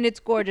 and it's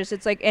gorgeous.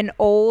 It's like an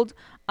old.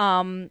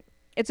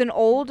 It's an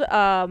old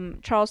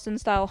Charleston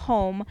style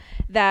home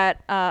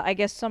that I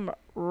guess some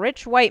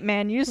rich white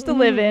man used to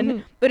live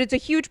in, but it's a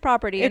huge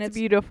property. And It's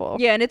beautiful.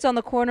 Yeah, and it's on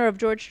the corner of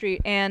George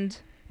Street, and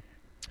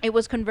it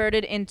was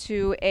converted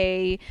into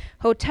a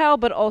hotel,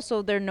 but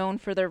also they're known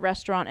for their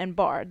restaurant and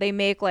bar. They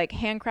make like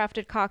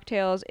handcrafted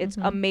cocktails. It's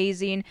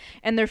amazing,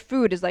 and their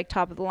food is like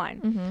top of the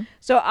line.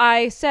 So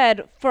I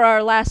said for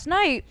our last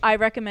night, I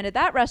recommended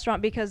that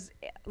restaurant because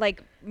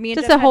like me and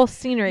Just Jeff the whole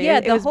scenery. Yeah,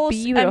 it the was whole.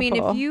 beautiful. I mean,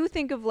 if you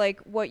think of like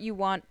what you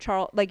want,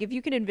 like if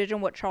you can envision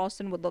what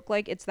Charleston would look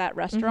like, it's that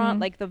restaurant.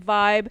 Like the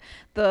vibe,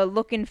 the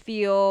look and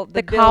feel,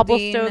 the building,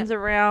 cobblestones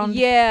around,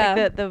 yeah,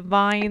 like the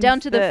vines, down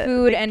to the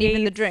food and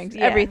even the gates, drinks,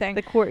 yeah, everything.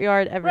 the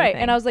courtyard, everything. Right,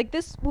 and I was like,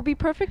 this will be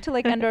perfect to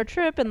like end our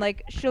trip, and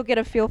like she'll get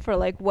a feel for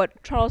like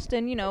what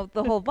Charleston,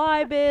 the whole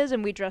vibe is,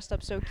 and we dressed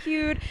up so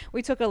cute.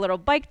 We took a little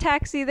bike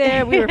taxi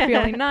there. We were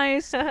feeling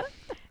nice.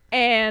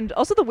 And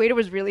also the waiter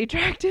was really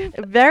attractive.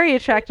 Very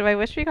attractive. I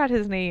wish we got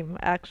his name,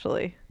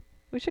 actually.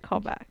 We should call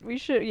back. We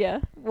should,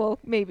 yeah. Well,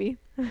 maybe.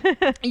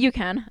 You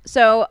can.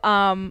 So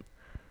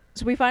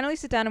we finally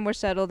sit down and we're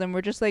settled, and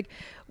we're just like,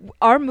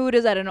 our mood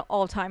is at an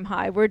all-time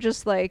high. We're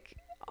just like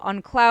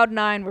on cloud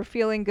 9. We're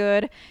feeling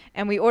good,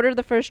 and we order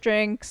the first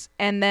drinks,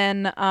 and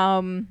then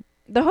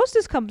the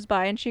hostess comes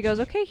by and she goes,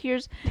 okay,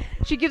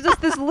 she gives us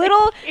this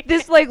little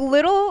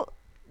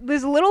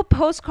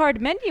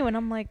postcard menu, and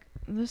I'm like,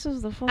 this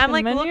is the fucking I'm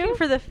like menu? looking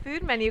for the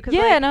food menu. Cause,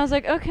 Yeah, like, and I was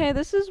like, okay,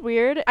 this is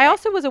weird. I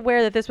also was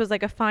aware that this was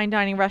like a fine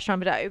dining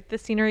restaurant, but the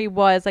scenery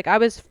was like I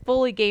was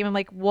fully game. I'm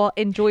like, well,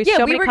 enjoy so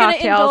many we were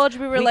cocktails. gonna indulge.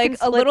 We were can like a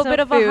split little some bit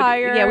of food. a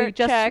higher Yeah, we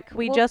check.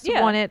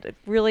 wanted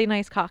really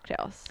nice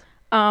cocktails.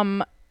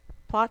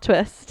 Plot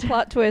twist.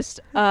 Plot twist.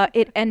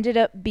 It ended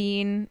up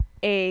being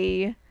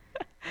a.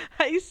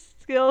 I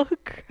still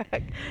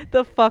crack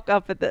the fuck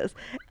up at this.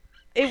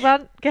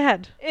 Go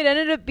ahead. It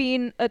ended up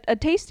being a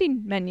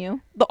tasting menu.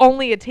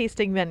 Only a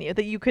tasting menu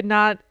that you could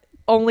not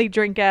only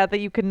drink at, that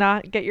you could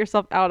not get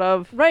yourself out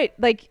of. Right.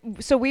 Like,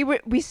 so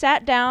we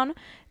sat down.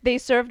 They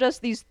served us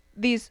these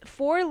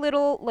 4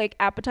 little like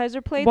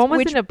appetizer plates. One was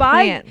which in a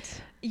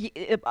plant.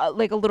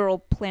 Like a literal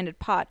planted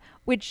pot,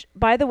 which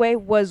by the way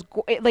was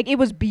it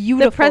was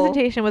beautiful. The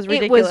presentation was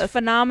ridiculous. It was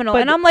phenomenal.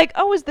 And I'm like,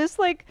 oh, is this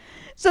like?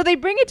 So they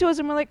bring it to us,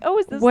 and we're like, oh,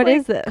 is this what like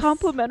is this?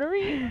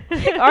 complimentary?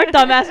 Like, our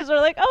dumbasses are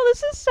like, oh,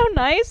 this is so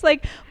nice.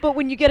 Like, but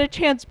when you get a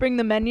chance, bring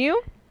the menu.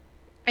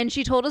 And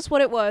she told us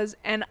what it was,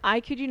 and I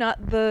kid you not,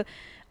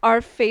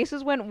 our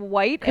faces went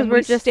white and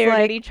we just stared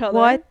at each other.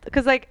 What?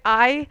 Because like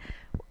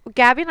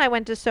Gabby and I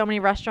went to so many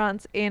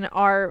restaurants in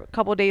our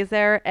couple days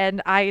there,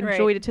 and I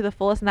enjoyed it to the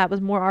fullest, and that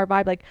was more our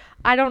vibe. Like,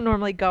 I don't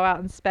normally go out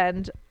and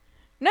spend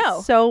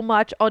so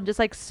much on just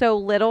like so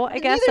little, I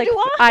guess. Neither like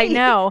do I. I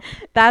know.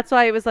 That's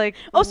why it was like.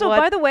 Also,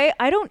 by the way,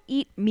 I don't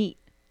eat meat.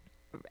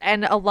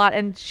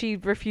 And she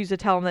refused to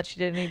tell him that she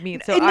didn't eat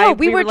meat. So no,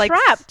 we were like,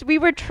 trapped. We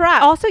were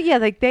trapped. Also, yeah,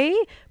 like they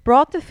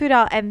brought the food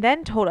out and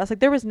then told us, like,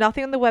 there was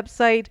nothing on the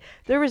website.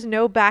 There was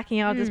no backing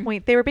out at this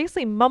point. They were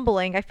basically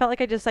mumbling. I felt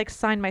like I just like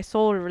signed my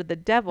soul over to the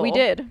devil. We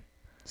did.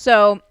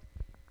 So,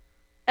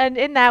 and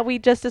in that, we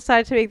just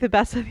decided to make the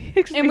best of the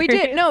experience. And we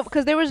did. No,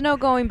 because there was no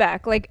going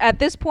back. Like, at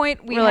this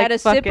point, we had a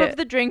sip of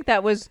the drink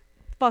that was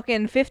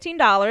fucking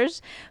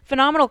 $15.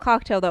 Phenomenal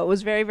cocktail, though. It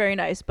was very, very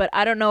nice. But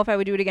I don't know if I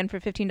would do it again for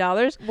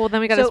 $15. Well, then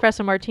we got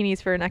espresso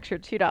martinis for an extra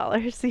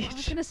 $2 each. I'm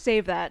going to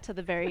save that to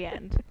the very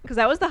end, because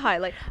that was the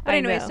highlight. But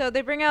anyway, so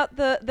they bring out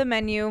the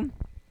menu,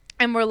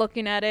 and we're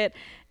looking at it.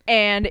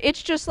 And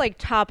it's just like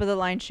top of the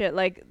line shit.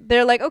 Like,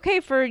 they're like, okay,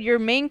 for your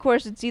main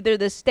course, it's either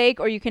the steak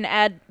or you can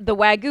add the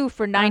Wagyu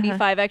for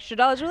 $95 extra.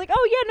 We're like,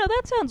 oh yeah, no,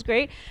 that sounds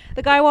great.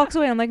 The guy walks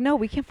away. I'm like, no,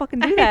 we can't fucking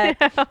do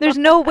that. There's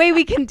no way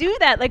we can do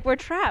that. Like, we're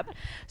trapped.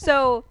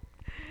 So,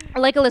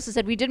 like Alyssa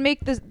said, we did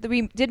make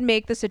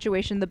the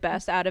situation the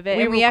best out of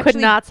it. We actually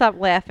could not stop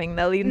laughing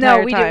though the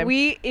entire time.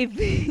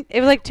 It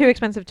was like too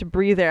expensive to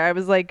breathe there. I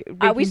was like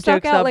making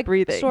jokes about like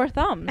breathing. Sore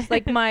thumbs.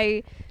 Like,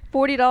 my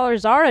 $40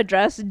 Zara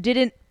dress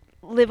didn't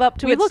live up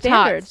to its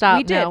standards.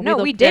 We did.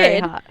 We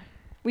did.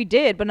 We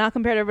did, but not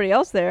compared to everybody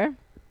else there.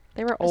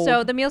 They were old.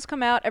 So the meals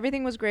come out.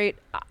 Everything was great.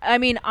 I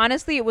mean,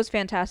 honestly, it was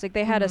fantastic.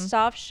 They had a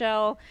soft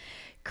shell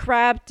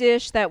crab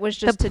dish that was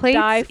just the plates,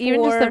 die for.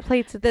 even just the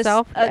plates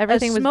itself,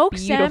 everything was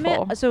beautiful.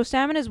 Salmon. So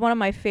salmon is one of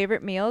my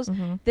favorite meals.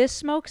 This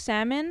smoked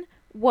salmon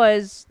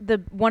was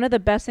one of the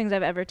best things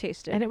I've ever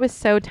tasted. And it was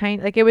so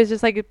tiny. Like, it was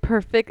just like a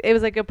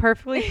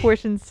perfectly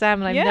portioned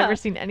salmon. I've never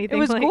seen anything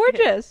like it. It was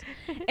gorgeous.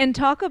 And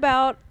talk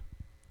about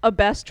a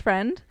best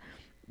friend.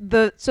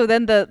 So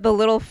then the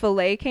little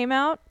fillet came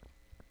out,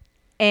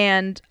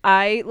 and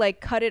I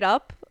like cut it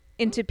up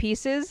into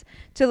pieces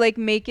to like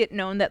make it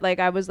known that like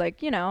I was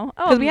like, you know,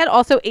 because we had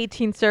also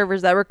 18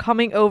 servers that were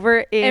coming over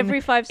in every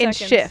 5 seconds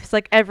in shifts,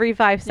 like every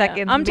 5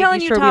 seconds. I'm telling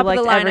you, top of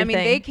the line. Everything. I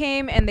mean, they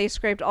came and they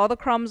scraped all the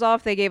crumbs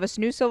off. They gave us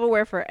new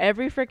silverware for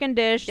every freaking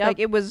dish. Like,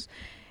 it was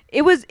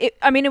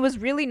I mean, it was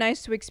really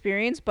nice to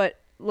experience, but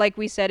like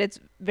we said, it's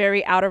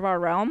very out of our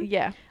realm.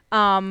 Yeah.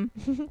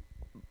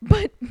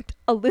 But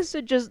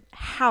Alyssa just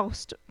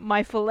housed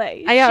my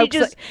fillet.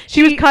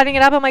 She was cutting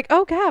it up. I'm like,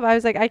 oh, Gab. I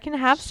was like, I can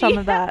have some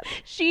of that.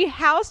 She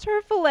housed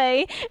her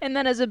fillet, and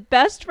then as a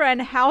best friend,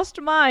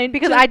 housed mine.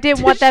 Because I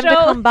didn't want them to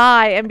come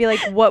by and be like,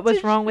 what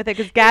was wrong with it?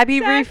 Because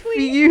Gabby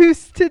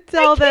refused to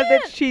tell them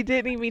that she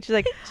didn't eat meat. She's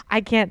like,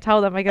 I can't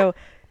tell them. I go,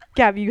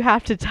 Gab, you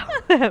have to tell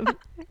them.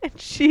 And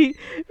she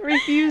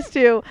refused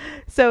to.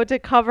 So to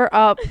cover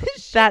up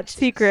that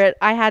secret,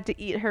 I had to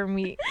eat her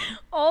meat.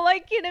 All I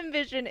can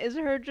envision is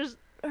her just...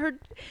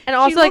 And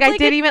also, like, I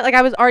didn't even, like,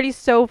 I was already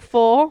so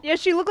full. Yeah,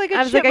 she looked like a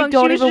chipmunk. I was like, I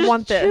don't even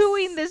want this.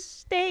 Chewing this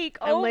steak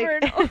over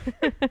and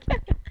over.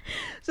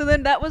 So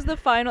then that was the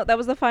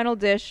final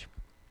dish.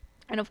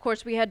 And of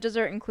course, we had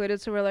dessert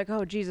included, so we're like,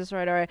 oh, Jesus,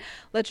 all right.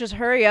 Let's just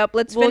hurry up.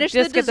 Let's finish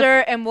the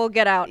dessert, and we'll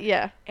get out.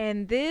 Yeah.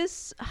 And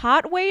this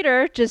hot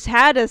waiter just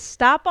had to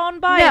stop on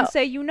by and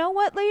say, you know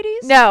what,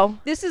 ladies? No.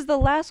 This is the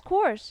last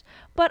course.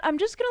 But I'm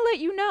just going to let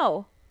you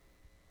know,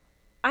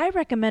 I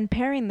recommend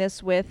pairing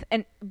this with,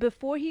 and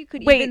before he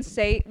could even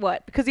say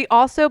what? Because he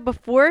also,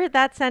 before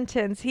that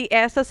sentence, he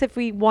asked us if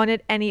we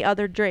wanted any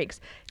other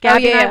drinks.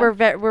 Gabby and I were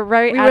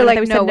very adamant that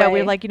we said no. We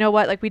were like, you know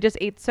what? Like, we just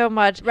ate so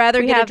much.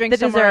 Rather get a drink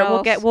somewhere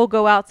else. We'll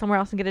go out somewhere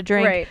else and get a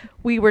drink. Right.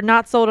 We were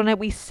not sold on it.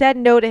 We said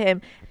no to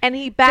him, and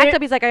he backed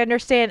up. He's like, I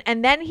understand.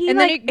 And then he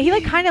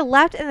kind of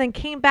left and then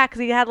came back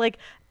because he had like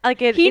an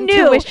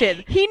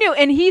intuition. He knew,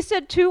 and he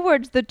said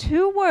the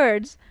two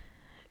words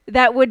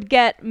that would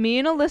get me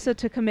and Alyssa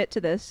to commit to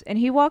this. And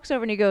he walks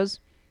over and he goes,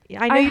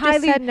 I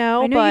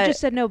know you just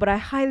said no, but I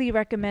highly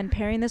recommend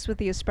pairing this with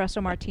the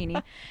espresso martini.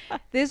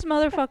 This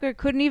motherfucker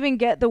couldn't even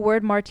get the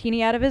word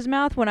martini out of his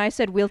mouth when I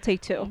said we'll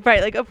take two.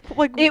 Right,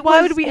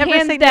 why would we ever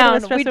say no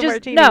to espresso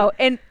martini? No,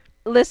 and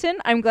listen,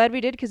 I'm glad we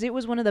did, because it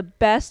was one of the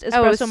best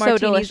espresso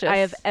martinis I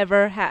have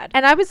ever had.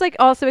 And I was like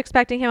also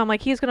expecting him, I'm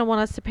like, he's going to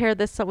want us to pair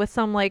this with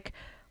some like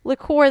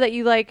liqueur that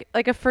you like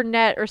a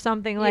Fernet or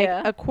something, like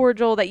Yeah. a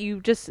cordial that you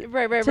just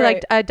Right. to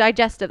like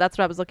digest it. That's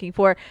what I was looking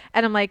for.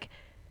 And I'm like,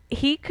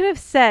 he could have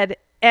said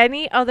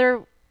any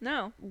other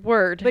No.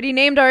 word. But he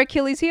named our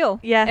Achilles heel.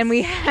 Yes. And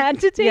we had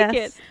to take it.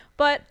 Yes.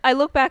 But I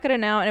look back at it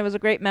now and it was a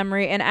great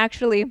memory. And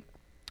actually,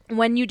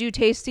 when you do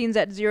tastings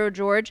at Zero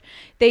George,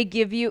 they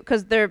give you,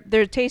 because their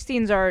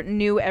tastings are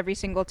new every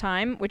single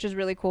time, which is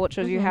really cool. It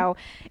shows you how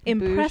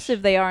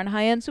impressive they are and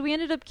high end. So we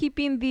ended up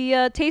keeping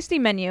the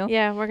tasting menu.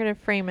 Yeah, we're gonna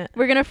frame it.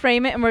 We're gonna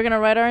frame it and we're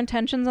gonna write our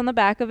intentions on the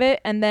back of it.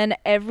 And then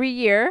every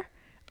year,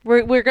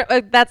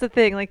 that's the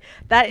thing, like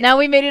that. now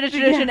we made it a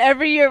tradition. Yes.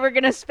 Every year we're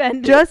gonna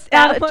spend Just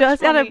that out much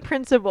out money. of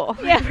principle.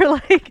 Yeah.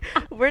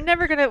 we're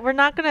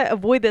not gonna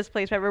avoid this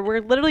place forever. We're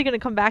literally gonna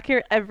come back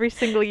here every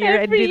single year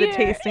and Every do the year.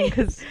 tasting,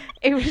 because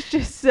it was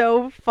just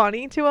so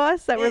funny to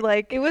us that we're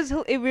like,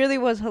 It really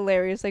was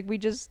hilarious. Like we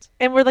just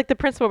and we're like the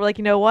principal. We're like,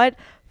 you know what?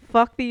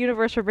 Fuck the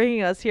universe for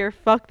bringing us here.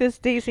 Fuck this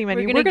tasting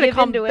menu. gonna We're gonna give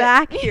come into it.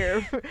 back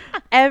here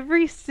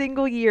every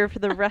single year for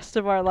the rest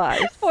of our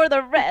lives. for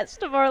the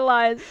rest of our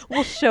lives.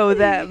 We'll show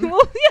them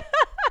Well,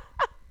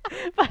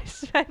 by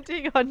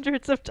spending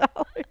hundreds of dollars.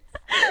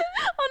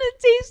 on a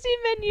tasting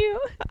menu,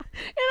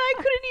 and I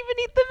couldn't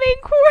even eat the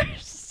main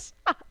course.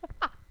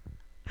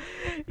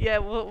 Yeah,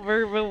 we'll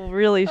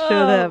really show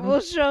Oh, them.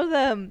 We'll show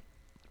them.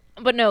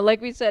 But no,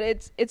 like we said,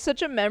 it's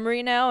such a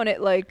memory now, and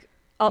it like,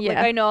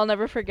 Yeah. I know I'll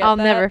never forget. I'll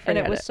that, never and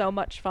forget it was it. so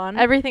much fun.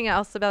 Everything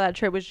else about that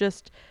trip was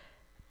just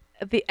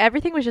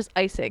everything was just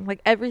icing.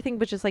 Like everything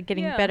was just like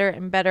getting Yeah. better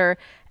and better.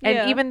 And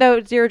Yeah. even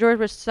though Zero George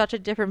was such a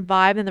different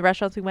vibe than the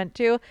restaurants we went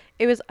to,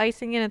 it was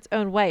icing in its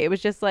own way. It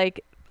was just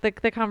like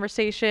the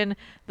conversation,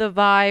 the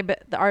vibe,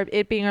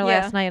 it being our Yeah.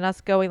 last night and us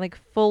going like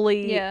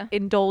fully Yeah.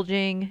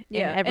 indulging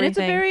in and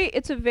everything.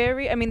 it's a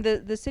very I mean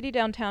the city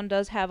downtown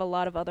does have a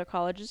lot of other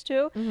colleges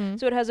too. Mhm.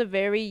 So it has a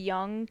very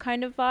young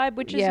kind of vibe,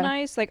 which is Yeah.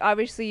 nice. Like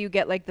obviously you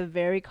get like the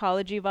very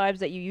collegey vibes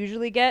that you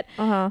usually get.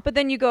 Uh-huh. But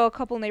then you go a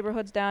couple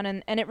neighborhoods down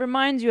and it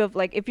reminds you of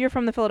like if you're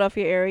from the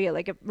Philadelphia area,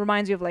 like it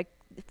reminds you of like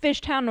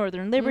Fishtown,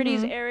 Northern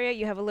Liberties Mhm. area.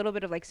 You have a little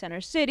bit of like Center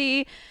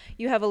City.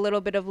 You have a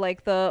little bit of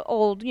like the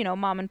old,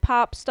 mom and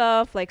pop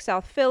stuff, like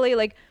South Philly.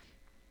 Like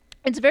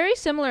it's very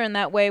similar in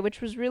that way,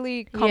 which was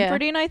really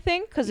comforting, I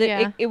think, because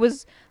Yeah. it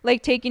was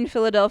like taking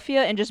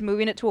Philadelphia and just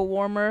moving it to a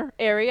warmer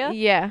area.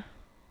 Yeah.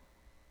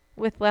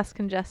 With less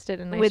congested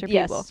and nicer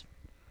people.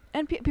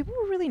 And people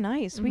were really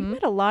nice. We Mhm.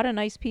 met a lot of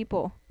nice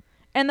people.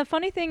 And the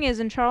funny thing is,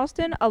 in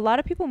Charleston, a lot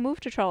of people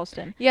moved to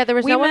Charleston. Yeah, there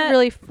was We no one met-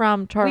 really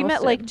from Charleston. We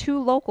met like 2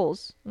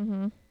 locals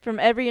Mm-hmm. from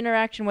every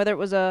interaction, whether it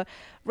was a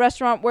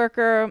restaurant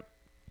worker,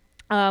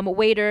 a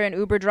waiter, an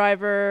Uber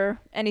driver,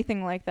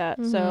 anything like that.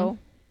 Mhm. So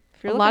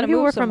if you're A looking lot to of people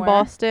move were from somewhere-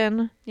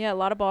 Boston. Yeah, a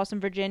lot of Boston,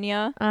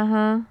 Virginia.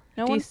 Uh-huh.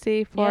 No one-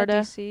 DC, Florida. Yeah,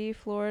 DC,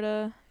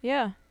 Florida.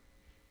 Yeah.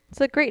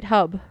 It's a great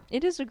hub.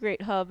 It is a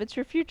great hub. It's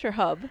your future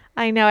hub.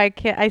 I know.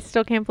 I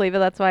still can't believe it.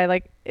 That's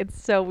why it's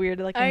so weird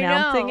like I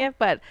announcing know. it,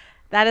 but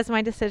that is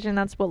my decision.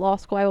 That's what law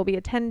school I will be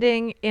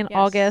attending in Yes.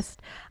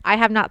 August. I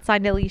have not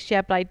signed a lease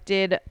yet, but I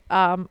did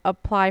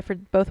apply for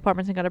both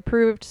apartments and got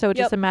approved. So it's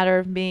just Yep. a matter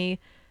of me.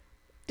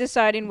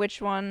 Deciding which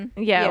one.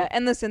 Yeah.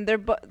 And listen,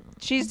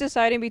 she's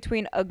deciding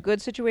between a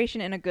good situation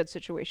and a good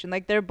situation.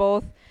 Like they're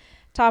both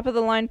top of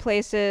the line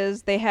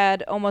places. They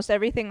had almost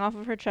everything off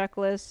of her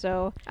checklist.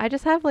 So I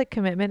just have like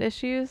commitment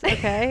issues,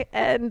 okay?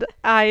 And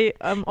I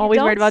am always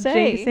don't worried about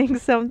say. jinxing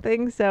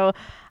something. So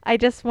I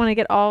just want to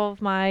get all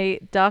of my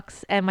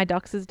ducks and my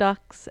ducks'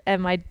 ducks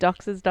and my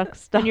ducks'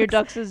 ducks. and your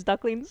ducks is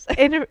ducklings.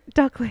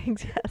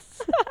 Ducklings,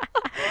 yes.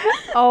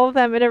 All of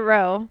them in a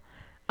row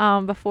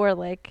before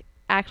like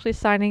actually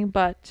signing,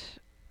 but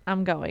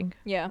I'm going.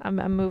 Yeah. I'm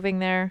moving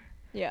there,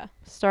 Yeah.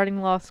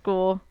 starting law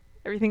school.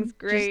 Everything's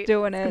great. Just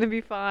doing It's it. gonna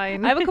be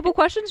fine. I have a couple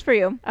questions for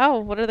you. Oh,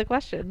 what are the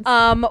questions?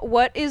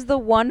 What is the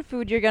one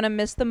food you're gonna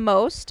miss the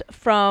most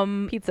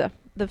from Pizza.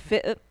 the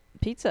pizza?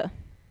 Pizza.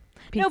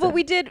 No, but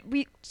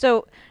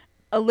so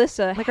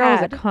Alyssa My girl was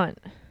a had cunt.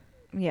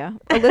 yeah.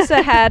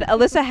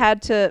 Alyssa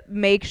had to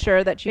make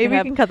sure that she Maybe could we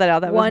have can cut that out.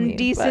 That was one mean,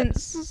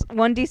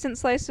 one decent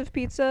slice of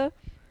pizza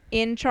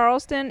in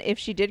Charleston if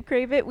she did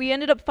crave it. We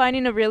ended up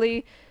finding a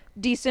really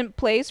decent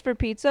place for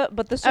pizza,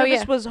 but the service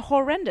yeah. was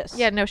horrendous.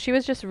 Yeah, no, she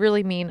was just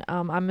really mean.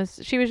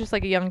 She was just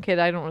like a young kid.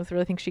 I don't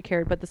really think she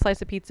cared, but the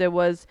slice of pizza it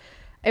was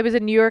a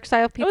New York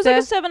style pizza. It was like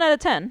a 7 out of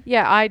 10.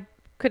 Yeah, I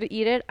could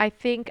eat it. I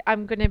think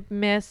I'm gonna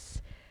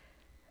miss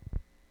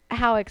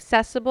how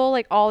accessible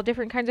like all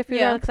different kinds of food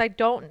Yeah. are.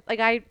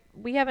 Because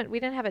we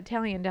didn't have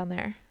Italian down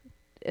there.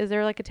 Is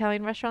there like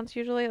Italian restaurants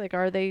usually? Like,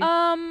 are they?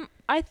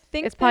 I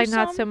think It's probably there's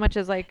not some. so much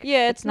as like.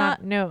 Yeah, it's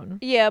not known.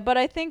 Yeah, but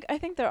I think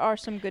there are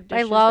some good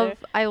dishes.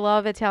 I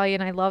love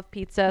Italian. I love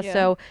pizza. Yeah.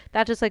 So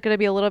that's just like gonna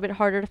be a little bit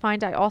harder to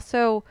find. I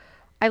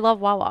love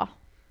Wawa.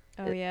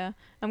 there. Oh yeah,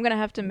 I'm gonna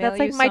have to mail That's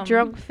you like my some,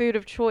 drunk food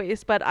of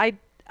choice. But I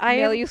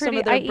mail am you pretty, some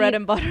of their bread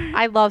and butter.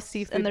 I love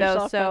seafood and their though,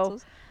 soft so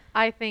pretzels.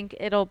 I think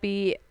it'll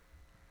be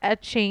a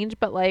change,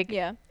 but like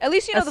Yeah, at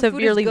least a the food is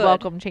severely good.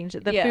 welcome change.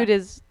 The Yeah. food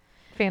is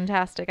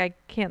fantastic. I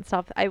can't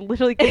stop. I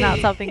literally cannot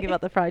stop thinking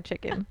about the fried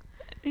chicken.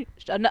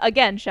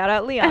 Again, shout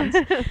out Leon's.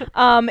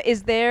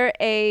 Is there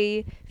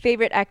a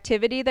favorite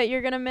activity that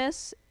you're gonna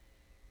miss?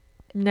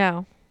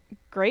 No.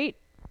 Great.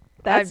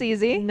 That's I-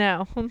 easy.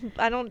 No.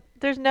 I don't.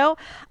 There's no.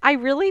 I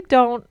really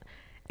don't.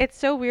 It's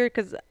so weird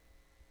because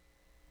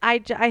I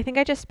think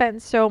I just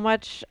spent so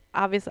much.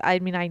 Obviously, I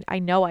mean, I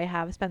know I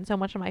have spent so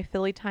much of my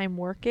Philly time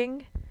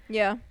working.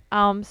 Yeah.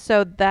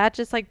 So that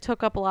just like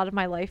took up a lot of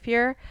my life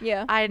here.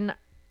 Yeah. And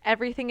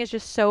everything is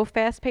just so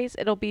fast paced.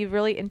 It'll be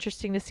really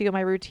interesting to see what my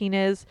routine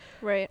is.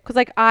 Right. Because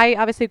like I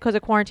obviously because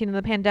of quarantine and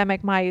the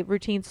pandemic, my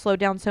routine slowed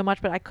down so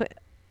much, but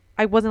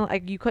I wasn't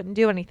like you couldn't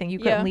do anything. You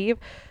couldn't Yeah. leave.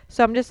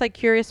 So I'm just like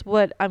curious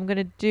what I'm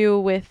gonna do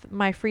with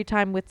my free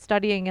time with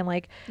studying and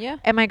like Yeah.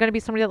 am I gonna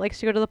be somebody that likes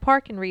to go to the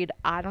park and read?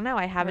 I don't know.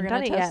 I haven't We're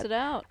done gonna it test yet. it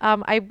out.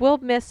 I will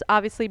miss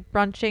obviously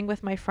brunching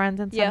with my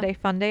friends and Yeah. Sunday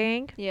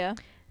fundaying. Yeah.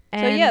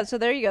 And So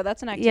there you go.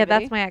 That's an activity. yeah,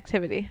 that's my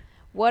activity.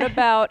 What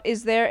about,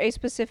 is there a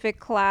specific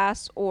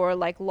class or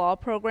like law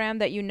program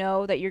that you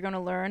know that you're going to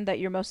learn that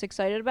you're most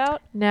excited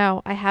about?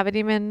 No, I haven't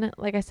even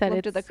like I said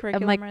Looked at the it's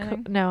curriculum I'm like or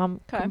anything? no,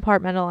 I'm 'Kay.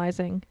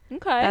 compartmentalizing.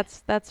 Okay.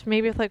 That's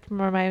maybe like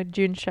more my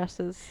June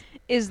stresses.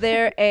 Is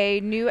there a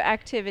new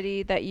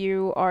activity that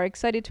you are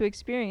excited to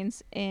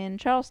experience in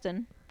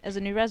Charleston as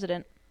a new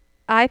resident?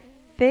 I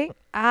think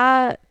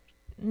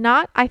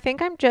not I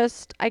think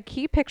I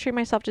keep picturing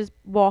myself just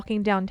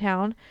walking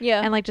downtown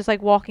Yeah. and like just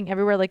like walking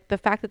everywhere, like the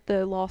fact that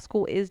the law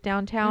school is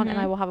downtown and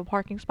I Mhm. will have a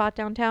parking spot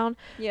downtown.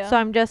 Yeah. So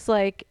I'm just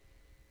like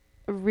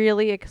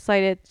really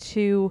excited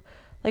to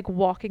like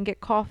walk and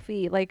get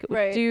coffee, like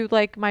Right. do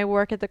like my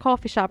work at the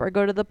coffee shop or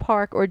go to the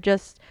park or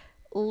just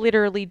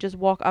literally just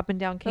walk up and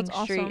down King That's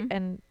Street. awesome.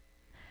 And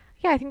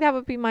yeah, I think that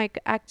would be my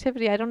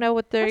activity. I don't know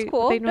what That's they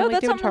cool. they No, normally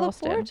that's do in something to look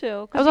Charleston.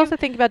 forward to. I was also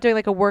thinking about doing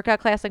like a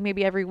workout class, like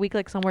maybe every week,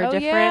 like somewhere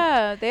different.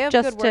 Yeah, they have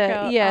Just good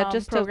workout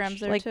just programs to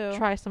there like too.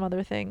 try some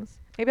other things.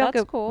 Maybe That's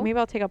I'll go. cool. Maybe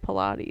I'll take up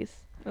Pilates.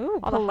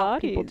 Ooh, All the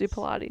hot people do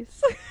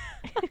Pilates.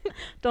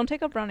 Don't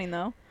take up running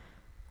though.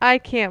 I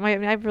can't. I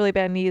have really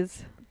bad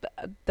knees.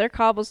 Their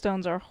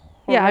cobblestones are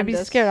horrendous. Yeah, I'd be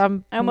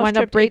scared. I almost wind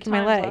up tripped 8 breaking my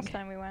times leg. last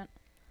time we went.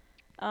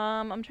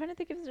 I'm trying to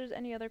think if there's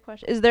any other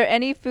question. Is there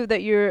any food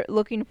that you're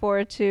looking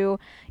forward to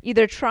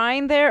either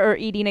trying there or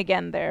eating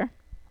again there?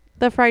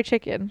 The fried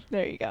chicken.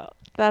 There you go.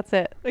 That's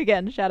it.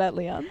 Again, shout out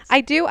Leon's.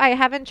 I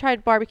haven't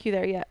tried barbecue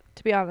there yet,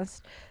 to be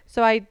honest.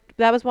 So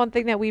that was one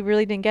thing that we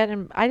really didn't get,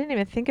 and I didn't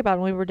even think about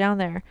when we were down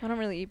there. I don't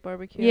really eat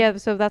barbecue. Yeah,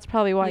 so that's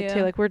probably why too.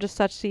 Yeah. Like we're just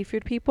such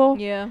seafood people.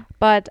 Yeah.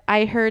 But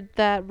I heard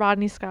that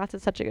Rodney Scott's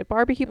is such a good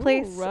barbecue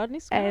place, Ooh, Rodney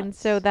Scott's. and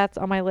so that's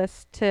on my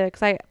list too.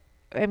 Because I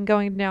am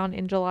going down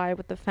in July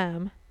with the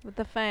fam With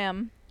the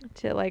fam.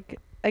 to like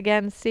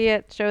again see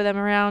it, show them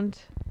around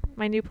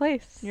my new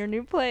place. Your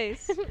new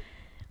place.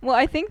 Well,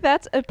 I think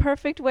that's a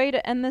perfect way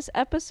to end this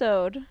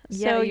episode.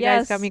 Yeah, so you yes,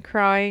 guys got me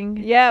crying.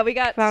 Yeah, we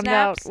got Found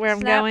out snaps, where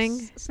I'm snaps-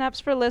 going. Snaps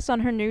for Liz on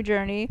her new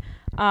journey.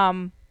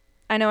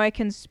 I know I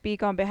can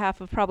speak on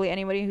behalf of probably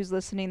anybody who's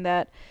listening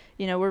that,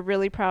 we're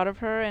really proud of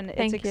her and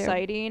Thank it's you.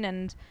 exciting.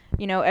 And,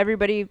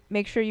 everybody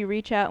make sure you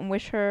reach out and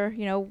wish her,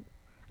 well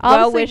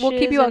Obviously, we'll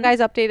keep wishes you and- guys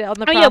updated on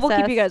the Oh process. yeah, we'll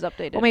keep you guys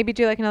updated. We'll maybe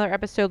do like another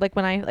episode like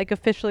when I like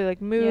officially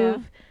like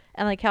move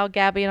and like how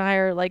Gabby and I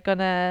are like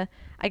gonna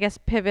I guess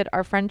pivot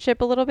our friendship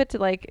a little bit to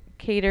like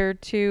cater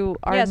to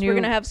our yes, new we're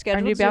gonna have new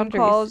scheduled Zoom boundaries.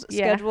 calls,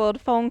 Yeah. scheduled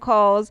phone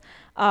calls,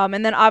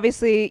 and then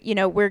obviously,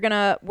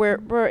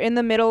 we're in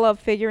the middle of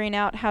figuring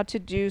out how to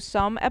do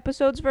some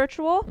episodes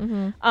virtual.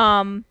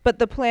 Mm-hmm. But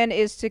the plan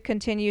is to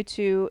continue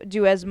to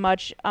do as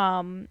much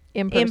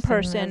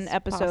in-person as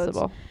episodes,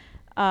 possible.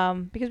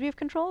 because we have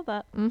control of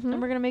that, Mm-hmm.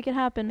 and we're gonna make it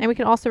happen. And we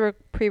can also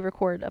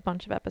pre-record a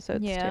bunch of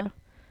episodes Yeah. too.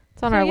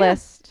 It's on So, our yeah.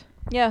 list.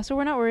 Yeah, so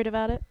we're not worried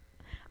about it.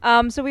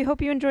 So we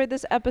hope you enjoyed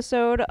this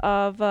episode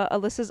of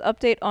Alyssa's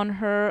update on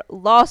her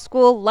law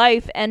school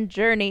life and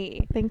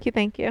journey. Thank you.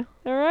 Thank you.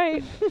 All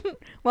right.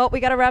 Well,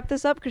 we got to wrap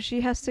this up because she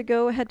has to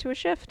go head to a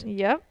shift.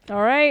 Yep.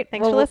 All right.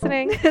 Thanks for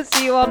listening.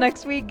 See you all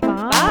next week.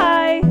 Bye.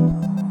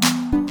 Bye.